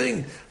same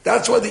thing.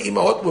 That's why the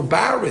Imahot were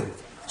barren.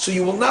 So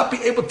you will not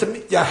be able to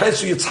meet Yahed.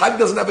 So Yitzhak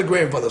doesn't have a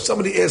grandfather. If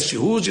somebody asks you,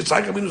 who's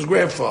Yitzhak Avinu's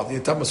grandfather? You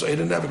tell them, so he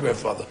didn't have a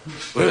grandfather.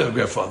 We didn't have a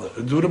grandfather.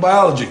 Do the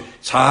biology.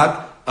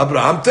 Yitzhak,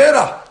 Abraham,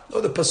 Terah.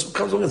 No, the Pasuk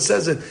comes along and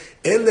says it.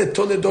 Ele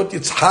toledot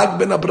Yitzhak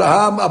ben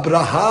Abraham.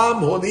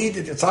 Abraham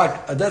holidit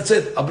Yitzhak. And that's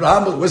it.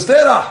 Abraham, where's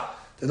Terah?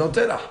 There's no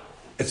Terah.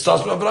 It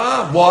starts with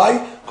Abraham.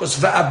 Why? Because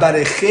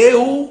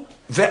Va'abarechehu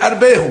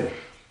Ve'arbehu.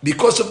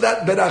 Because of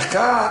that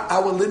beracha,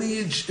 our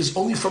lineage is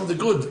only from the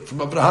good, from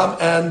Abraham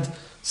and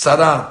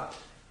Sarah.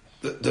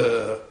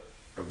 The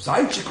Rav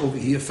Zaychik over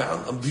here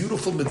found a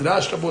beautiful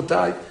midrash,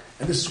 Rabotai,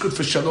 and this is good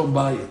for Shalom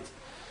Bayit.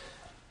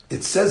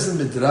 It says in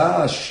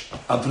midrash,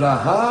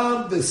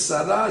 Abraham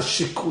ve'Sarah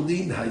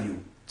shikulin hayu.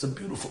 It's a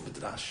beautiful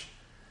midrash.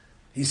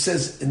 He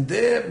says in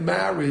their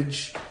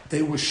marriage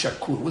they were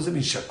shakul. What does it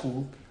mean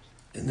shakul?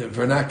 In the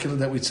vernacular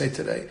that we'd say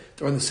today,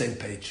 they're on the same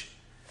page.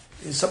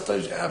 And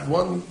sometimes you have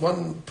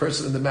one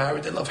person in the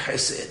marriage, they love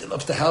hesed, they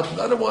love to help.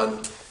 Another one,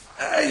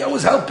 hey, I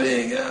was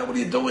helping, what are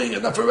you doing?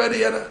 Enough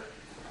already.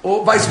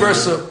 Or vice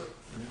versa.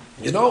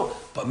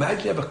 But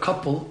imagine you have a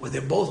couple where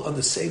they're both on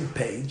the same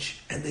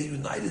page and they're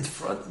united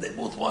front and they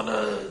both want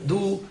to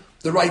do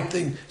the right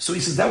thing. So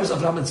he says that was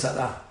Avraham and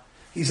Sarah.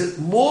 He says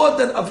more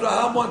than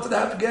Avraham wanted to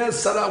have gas,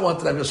 Sarah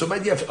wanted to have gas. So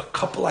imagine you have a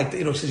couple like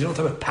that, says you don't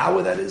have a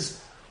power that is.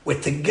 Where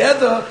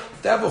together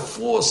they have a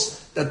force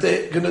that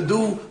they're going to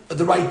do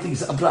the right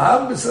things.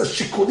 Abraham says,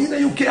 "Shikolina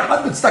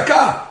yuke'ahad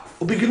b'tzedakah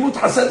u'bigilmut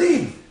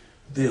hasadim."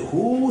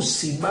 Vehu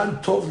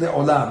siman tov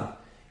le'olam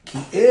ki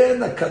en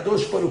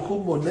hakadosh baruch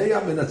hu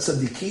monea min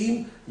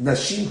hatzadikim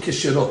nashim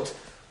kesherot.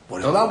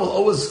 But Olam will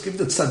always give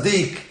the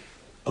tzaddik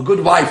a good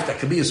wife that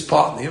can be his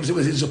partner. You ever see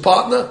when he's a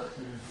partner?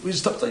 We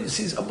sometimes you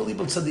see these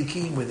unbelievable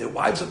tzaddikim where their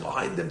wives are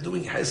behind them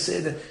doing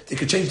hesed and they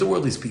can change the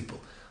world. These people.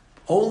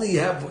 Only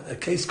have a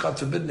case, God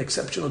forbid, an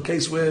exceptional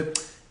case where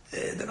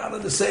they're not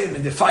on the same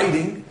and they're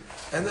fighting,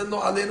 and then no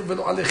aleinu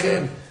v'lo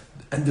alechem.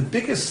 And the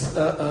biggest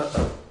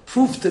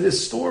proof to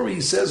this story,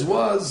 he says,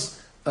 was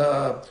when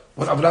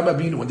Avraham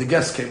Abinu, when the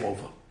guests came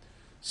over.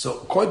 So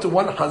according to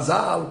one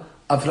Chazal,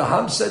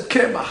 Avraham said,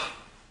 Kemach,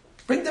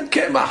 bring them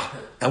Kemach.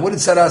 And what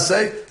did Sarah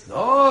say?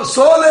 No,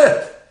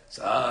 Soleh.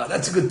 So,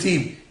 that's a good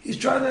team. He's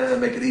trying to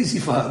make it easy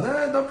for her.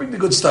 Nah, don't bring the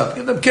good stuff.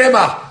 Give them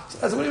Kemach. So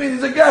that's what do you mean?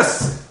 He's a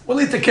guest. We'll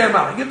eat the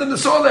Kemach. Give them the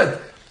solid.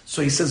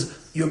 So he says,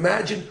 you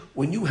imagine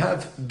when you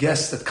have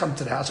guests that come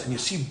to the house and you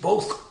see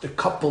both the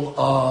couple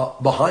are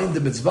behind the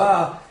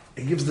mitzvah,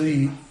 it gives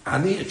the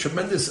ani a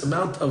tremendous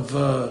amount of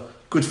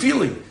good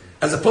feeling.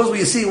 As opposed to when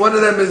you see one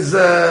of them is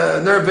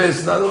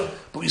nervous,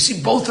 but you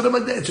see both of them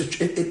like that,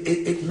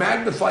 it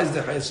magnifies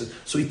the chesed.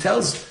 So he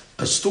tells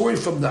a story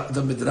from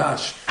the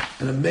Midrash,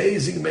 an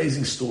amazing,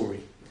 amazing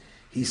story.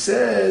 He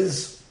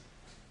says,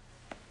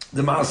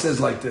 the Maal says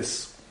like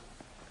this,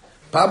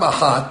 Pam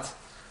achat,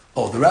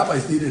 the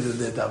rabbis needed a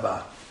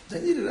nedava.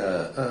 They needed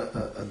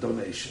a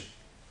donation.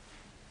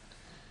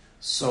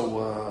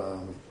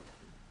 So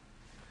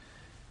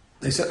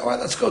they said, all right,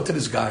 let's go to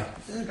this guy.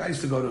 The guy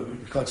used to go to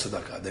collect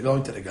tzedakah. They're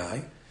going to the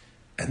guy,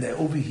 and they're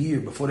over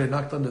here. Before they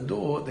knocked on the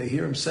door, they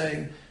hear him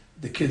saying,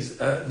 the kids,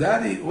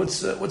 Daddy,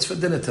 what's for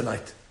dinner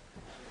tonight?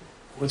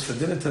 What's for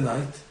dinner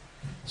tonight?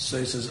 So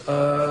he says,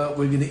 we're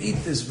going to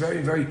eat this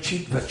very, very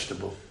cheap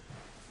vegetable.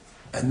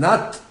 And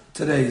not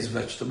today's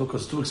vegetable,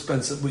 because it's too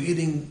expensive. We're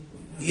eating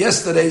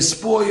yesterday's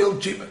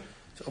spoiled, cheap.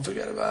 So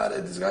forget about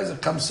it. This guy's a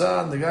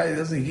kamsan. The guy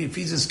he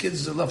feeds his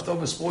kids the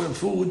leftover spoiled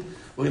food.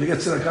 We're going to get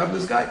tzedakah from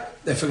this guy.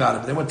 They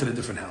forgot it. They went to a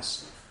different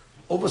house.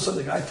 All of a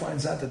sudden, the guy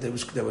finds out that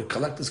there were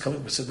collectors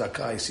coming for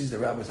tzedakah. He sees the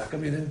rabbis. How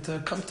come you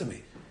didn't come to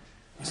me?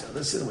 He said,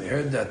 listen, we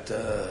heard that,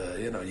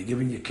 you're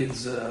giving your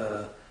kids,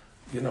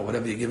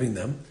 whatever you're giving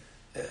them.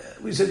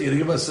 We said, you're going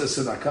to give us a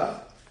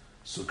tzedakah.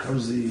 So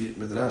comes the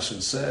Midrash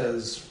and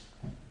says,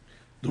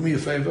 do me a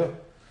favor.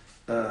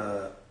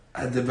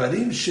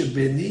 הדברים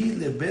שביני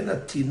לבין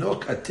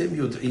התינוק אתם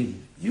יודעים.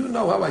 You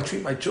know how I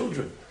treat my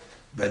children.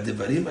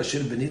 והדברים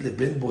אשר ביני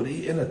לבין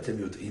בוראי אין אתם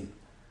יודעים.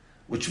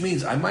 Which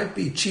means I might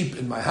be cheap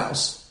in my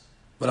house,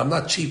 but I'm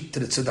not cheap to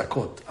the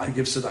tzedakot. I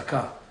give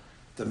tzedakah.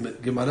 The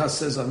Gemara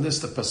says on this,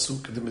 the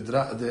pasuk, the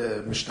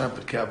Mishnah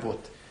Pirkei Avot,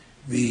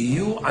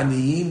 v'yu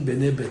aniyim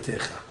b'nei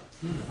betecha,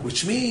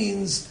 which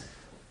means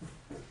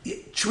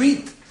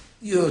treat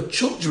your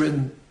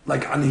children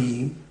like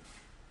aniyim,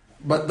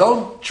 but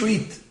don't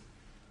treat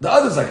the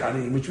others like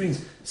aniyim, which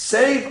means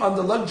save on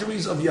the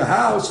luxuries of your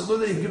house so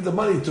that you give the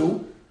money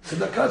to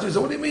tzedakah. So he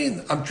said, what do you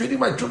mean? I'm treating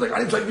my children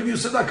like aniyim, so I give you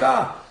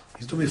tzedakah.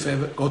 He's doing me a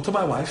favor, go to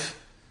my wife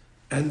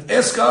and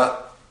ask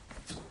her,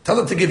 tell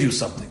her to give you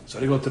something. So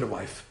they go to the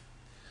wife.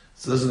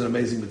 So this is an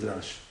amazing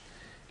midrash.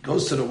 He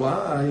goes to the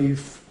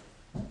wife,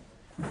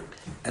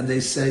 and they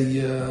say,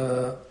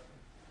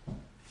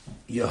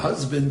 your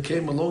husband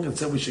came along and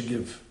said we should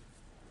give.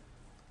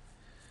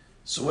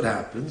 So what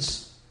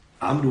happens?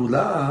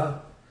 Amrula,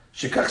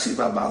 shekach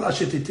ba'ala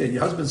shetiten.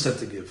 Your husband said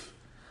to give.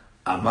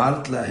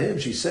 Amart lahem,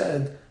 she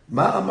said,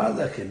 ma amar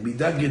lachem,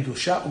 midah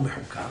gedusha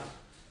u'mechuka.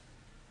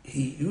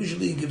 He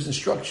usually gives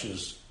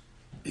instructions.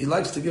 He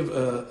likes to give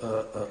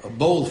a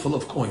bowl full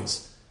of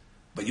coins.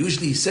 But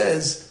usually he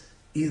says,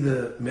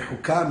 either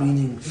mechuka,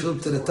 meaning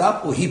filled to the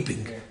top, or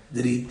heaping.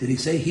 Did he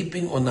say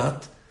heaping or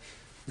not?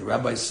 The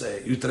rabbis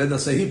say, you today don't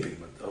say heaping,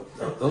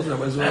 but those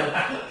rabbis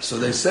were. So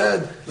they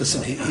said,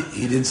 listen,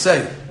 he didn't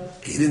say.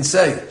 He didn't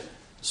say.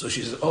 So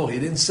she says, oh, he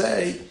didn't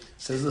say. He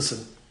says,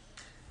 listen,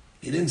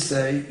 he didn't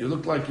say, you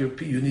look like you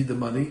need the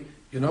money.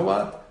 You know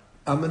what?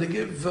 I'm going to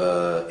give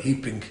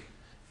heaping.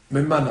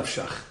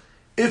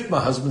 If my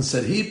husband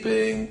said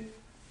heaping,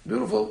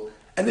 beautiful.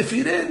 And if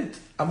he didn't,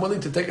 I'm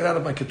willing to take it out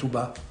of my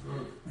ketubah.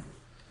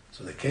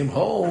 So they came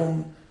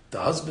home. The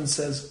husband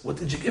says, what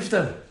did you give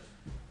them?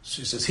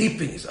 She says,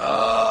 heaping. He says,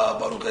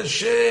 Baruch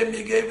Hashem,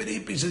 you gave it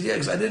heaping. He says, yeah,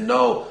 because I didn't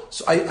know.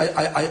 So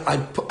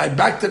I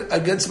backed it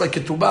against my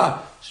ketubah.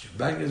 So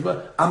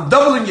I'm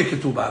doubling your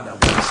ketubah now.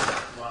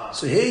 Wow.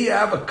 So here you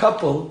have a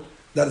couple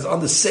that is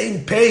on the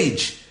same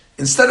page.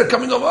 Instead of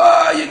coming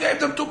over, you gave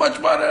them too much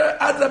money.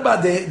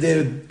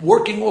 They're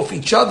working off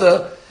each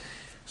other.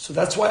 So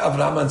that's why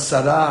Avraham and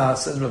Sarah,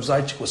 says Rav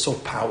Zaychik, was so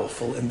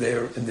powerful in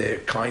their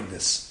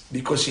kindness.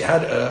 Because she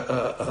had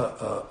a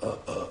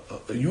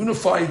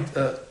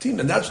unified team.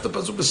 And that's what the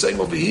Pasuk is saying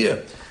over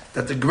here.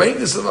 That the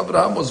greatness of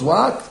Abraham was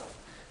what?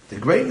 The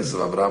greatness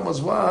of Abraham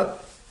was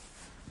what?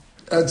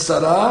 And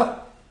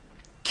Sarah,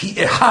 ki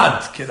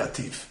ehad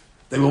kerativ.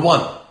 They were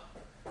one.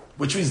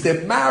 Which means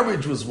their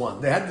marriage was one.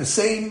 They had the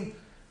same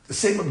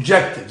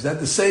objectives. They had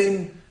the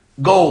same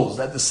goals.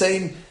 They had the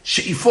same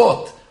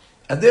she'ifot.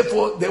 And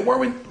therefore, they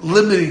weren't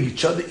limiting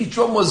each other. Each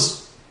one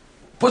was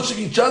pushing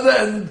each other,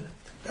 and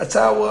that's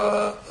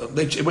how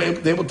they were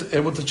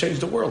able to change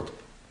the world.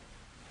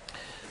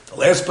 The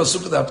last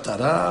pasuk of the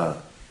Haftara,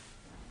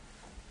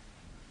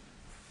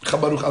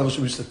 Chabaruch Al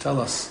used to tell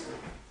us,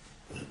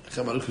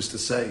 Chabaruch used to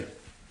say,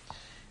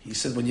 he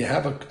said, when you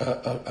have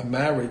a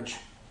marriage,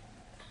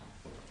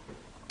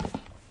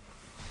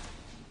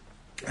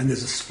 and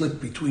there's a split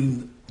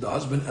between the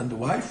husband and the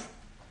wife,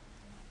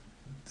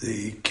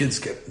 the kids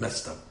get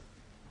messed up.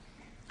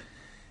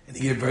 And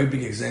he gave very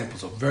big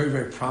examples of very,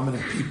 very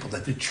prominent people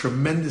that did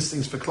tremendous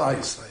things for Klal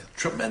Yisrael.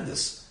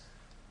 Tremendous.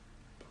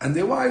 And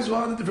their wives were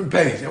on a different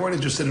page. They weren't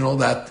interested in all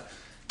that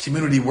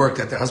community work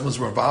that their husbands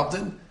were involved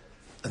in.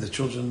 And the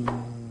children,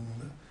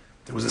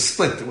 there was a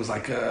split. There was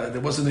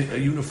there wasn't a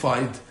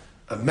unified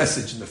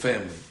message in the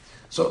family.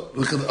 So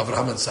look at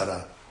Avraham and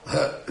Sarah.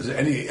 Is there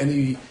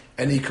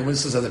any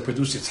coincidence that they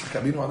produced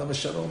Yitzhak Avinu Alav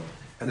Shalom?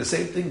 And the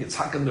same thing,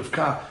 Yitzhak and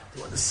Rivka, they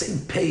were on the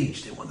same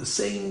page. They were on the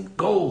same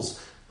goals.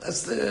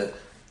 That's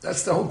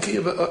the whole key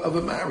of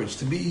a marriage,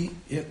 to be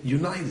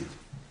united.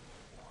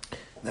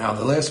 Now,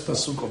 the last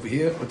pasuk over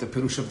here with the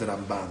Pirush of the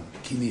Ramban.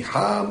 Ki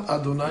niham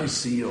Adonai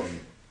Sion.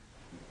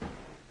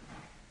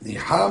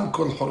 Niham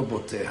kol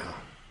horboteha.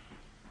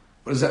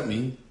 What does that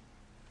mean?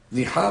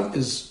 Niham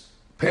is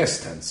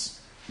past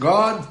tense.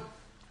 God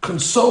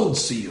consoled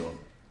Sion.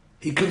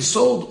 He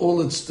consoled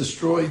all its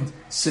destroyed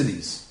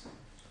cities.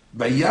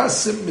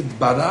 Vayasim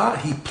midbara,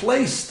 he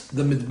placed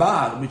the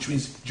midbar, which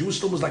means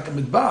Jerusalem was like a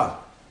midbar.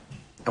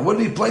 And what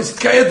did he place?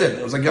 Ka'eden.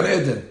 It was like Gan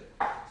Eden.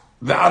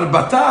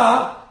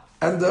 Ve'arbata,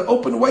 and the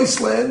open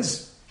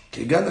wastelands,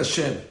 Kegan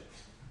Hashem.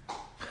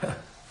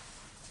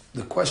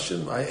 The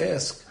question I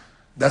ask,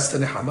 that's the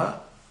Nehama.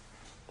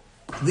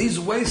 These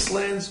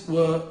wastelands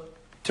were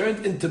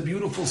turned into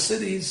beautiful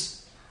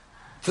cities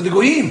for the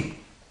Goyim.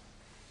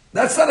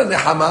 That's not a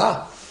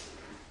Nehama.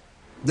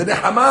 The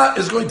Nehama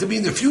is going to be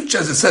in the future,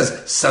 as it says,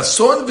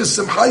 Sason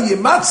v'simcha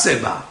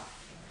yimatzeba.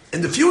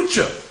 In the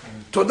future.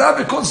 Todah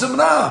v'kol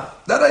zimna.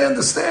 That I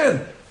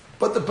understand.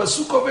 But the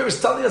Pasuk over here is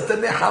telling us the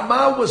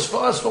Nehama was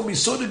for us when we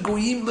saw the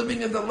Goyim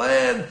living in the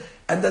land,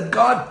 and that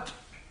God,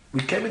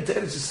 we came into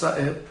Eretz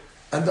Yisrael,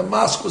 and the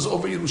mosque was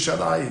over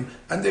Yerushalayim,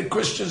 and the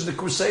Christians, the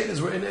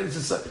Crusaders were in Eretz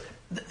Yisrael.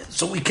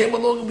 So we came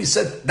along and we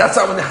said, that's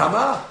our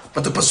Nehama.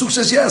 But the Pasuk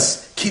says,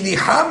 yes, Ki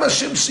niham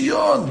Hashem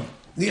Sion.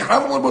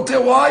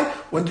 Why?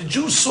 When the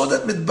Jews saw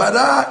that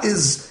Midbara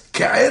is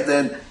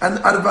Ka'eden and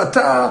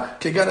Arvata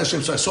Kegan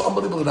Hashem. So I saw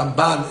unbelievable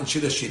Ramban in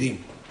Shir Shirim.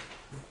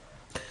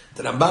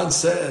 The Ramban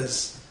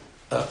says,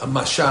 a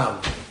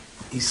mashal.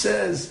 He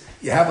says,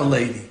 you have a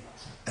lady,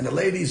 and the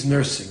lady's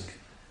nursing,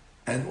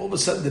 and all of a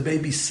sudden the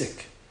baby's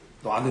sick.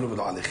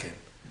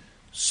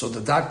 So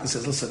the doctor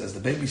says, listen, as the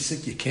baby's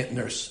sick, you can't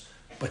nurse.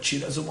 But she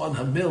doesn't want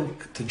her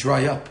milk to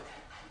dry up,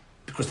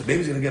 because the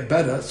baby's going to get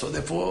better, so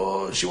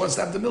therefore she wants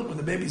to have the milk when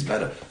the baby's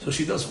better. So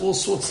she does all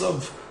sorts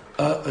of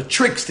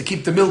tricks to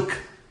keep the milk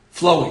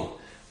flowing.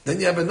 Then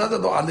you have another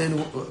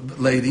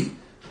lady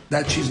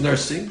that she's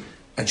nursing,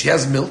 and she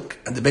has milk,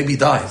 and the baby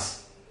dies.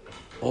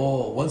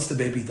 Oh, once the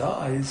baby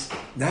dies,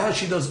 now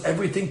she does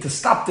everything to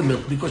stop the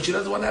milk, because she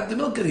doesn't want to have the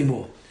milk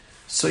anymore.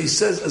 So he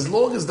says, as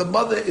long as the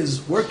mother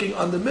is working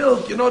on the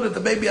milk, you know that the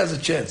baby has a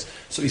chance.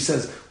 So he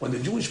says, when the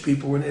Jewish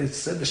people were in it,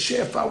 said the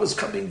shefa was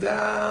coming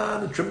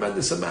down a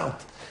tremendous amount.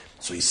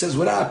 So he says,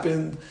 what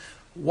happened?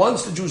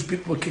 Once the Jewish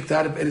people were kicked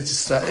out of Eretz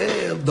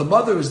Yisrael, the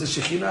mother is the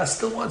Shechina,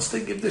 still wants to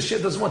give the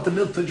shefa, doesn't want the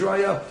milk to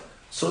dry up.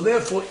 So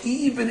therefore,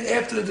 even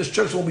after the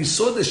destruction, when we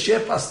saw the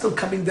shefa still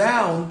coming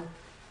down,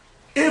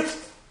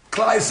 if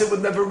Klaisa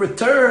would never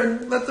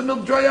return, let the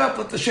milk dry up,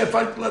 let the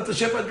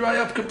shefa dry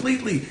up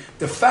completely.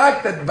 The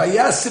fact that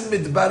Bayasim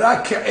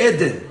Midbara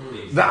Ke'eden,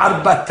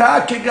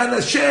 Ve'arbata Kegan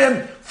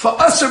Hashem, for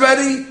us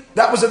already,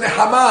 that was a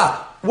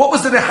nehama. What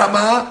was the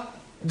nehama?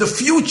 The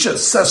future,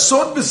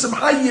 Sason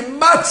B'Simcha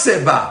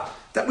Yimatzeba.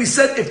 That we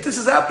said, if this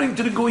is happening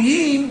to the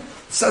Goyim,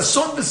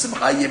 Sason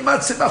B'Simcha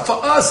Yimatzeba,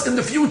 for us in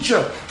the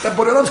future, that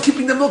Borelam's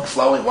keeping the milk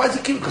flowing. Why is he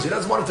keeping? Because he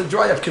doesn't want it to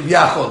dry up.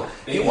 Kivyachol.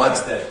 He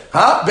wants.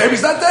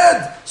 Baby's not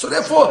dead. So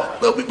therefore,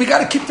 we got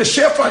to keep the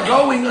shefa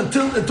going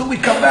until we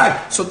come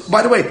back. So,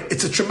 by the way,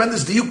 it's a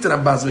tremendous diuk that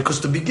I'm basing, because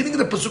the beginning of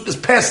the pasuk is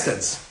past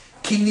tense.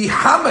 Ki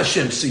niham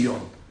Hashem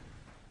Sion.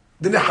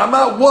 The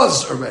nehama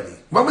was already.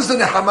 When was the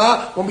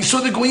nehama? When we saw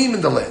the goyim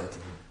in the land.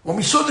 When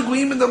we saw the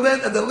goyim in the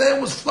land, and the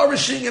land was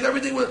flourishing, and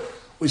everything was.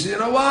 We said, you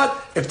know what?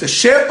 If the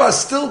shefa is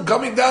still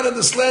coming down in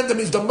this land, that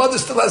means the mother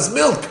still has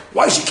milk.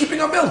 Why is she keeping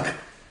her milk?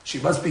 She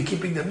must be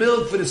keeping the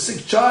milk for the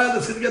sick child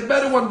that's going to get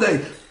better one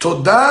day.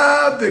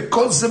 Todah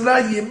v'kol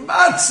zemra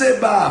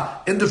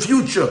yimatzeba in the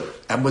future.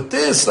 And with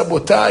this,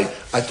 Rabotai,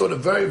 I thought a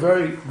very,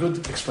 very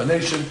good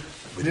explanation.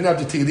 We didn't have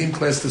the Tehillim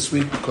class this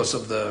week because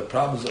of the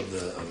problems of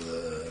the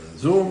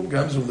Zoom,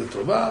 Gam Zoom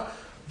L'Tova.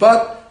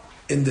 But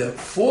in the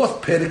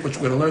fourth perek, which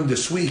we're going to learn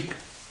this week,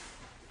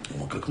 and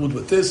we'll conclude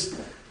with this,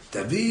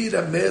 David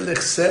HaMelech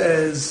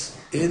says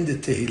in the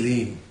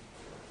Tehillim,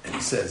 and he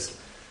says,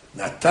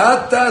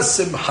 Natata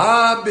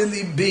simcha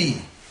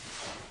belibi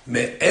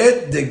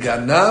me'ed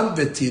deganam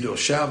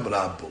v'tirosham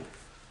rabu.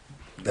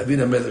 David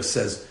HaMelech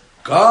says,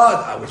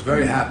 God, I was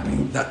very happy.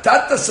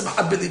 Natata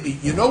simcha belibi.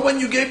 You know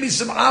when you gave me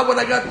simcha, when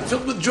I got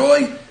filled with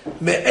joy?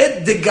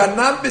 Me'ed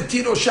deganam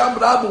v'tirosham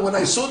rabu. When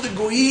I saw the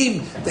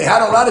goyim, they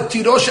had a lot of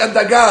tirosh and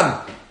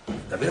dagan.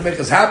 David HaMelech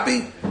is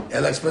happy.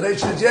 And the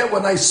explanation is,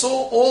 when I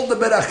saw all the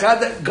berachah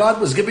that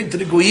God was giving to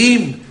the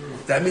goyim,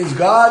 that means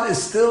God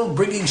is still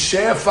bringing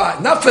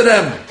shefa, not for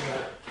them.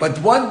 But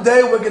one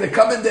day we're going to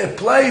come in their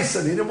place,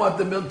 and he didn't want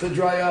the milk to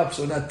dry up.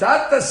 So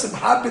natata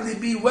simcha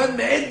b'libi when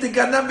me'ed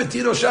deganam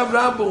v'tirosham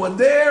rabu, when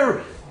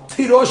their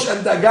tirosh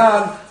and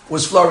dagan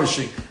was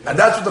flourishing. And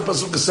that's what the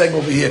pasuk is saying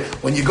over here.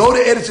 When you go to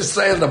Eretz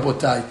Yisrael,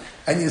 Rabotai,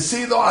 and you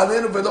see lo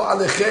alenu v'lo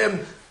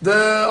alechem,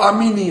 the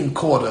Armenian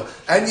quarter,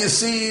 and you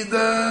see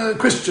the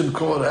Christian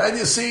quarter, and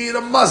you see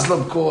the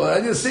Muslim quarter,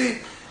 and you see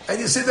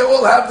they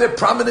all have their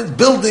prominent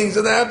buildings,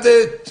 and they have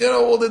their,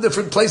 all the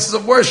different places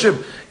of worship.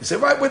 You say,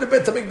 right where the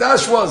Beit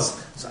HaMikdash was.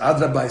 So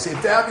Adrabah, say,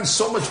 if they're having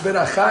so much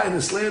beracha in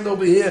this land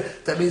over here,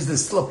 that means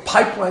there's still a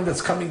pipeline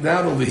that's coming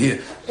down over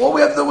here. All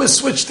we have to do is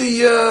switch the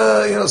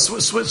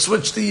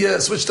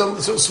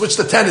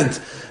tenant,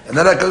 and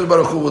then HaKadosh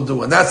Baruch Hu will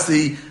do, and that's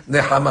the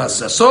nehama.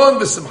 Sason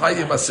v'simcha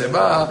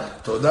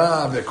yimaseba,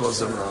 todah v'kol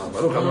zemra.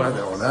 Baruch Adonai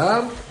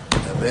le'olam.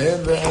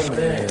 Amen.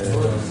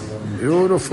 Beautiful.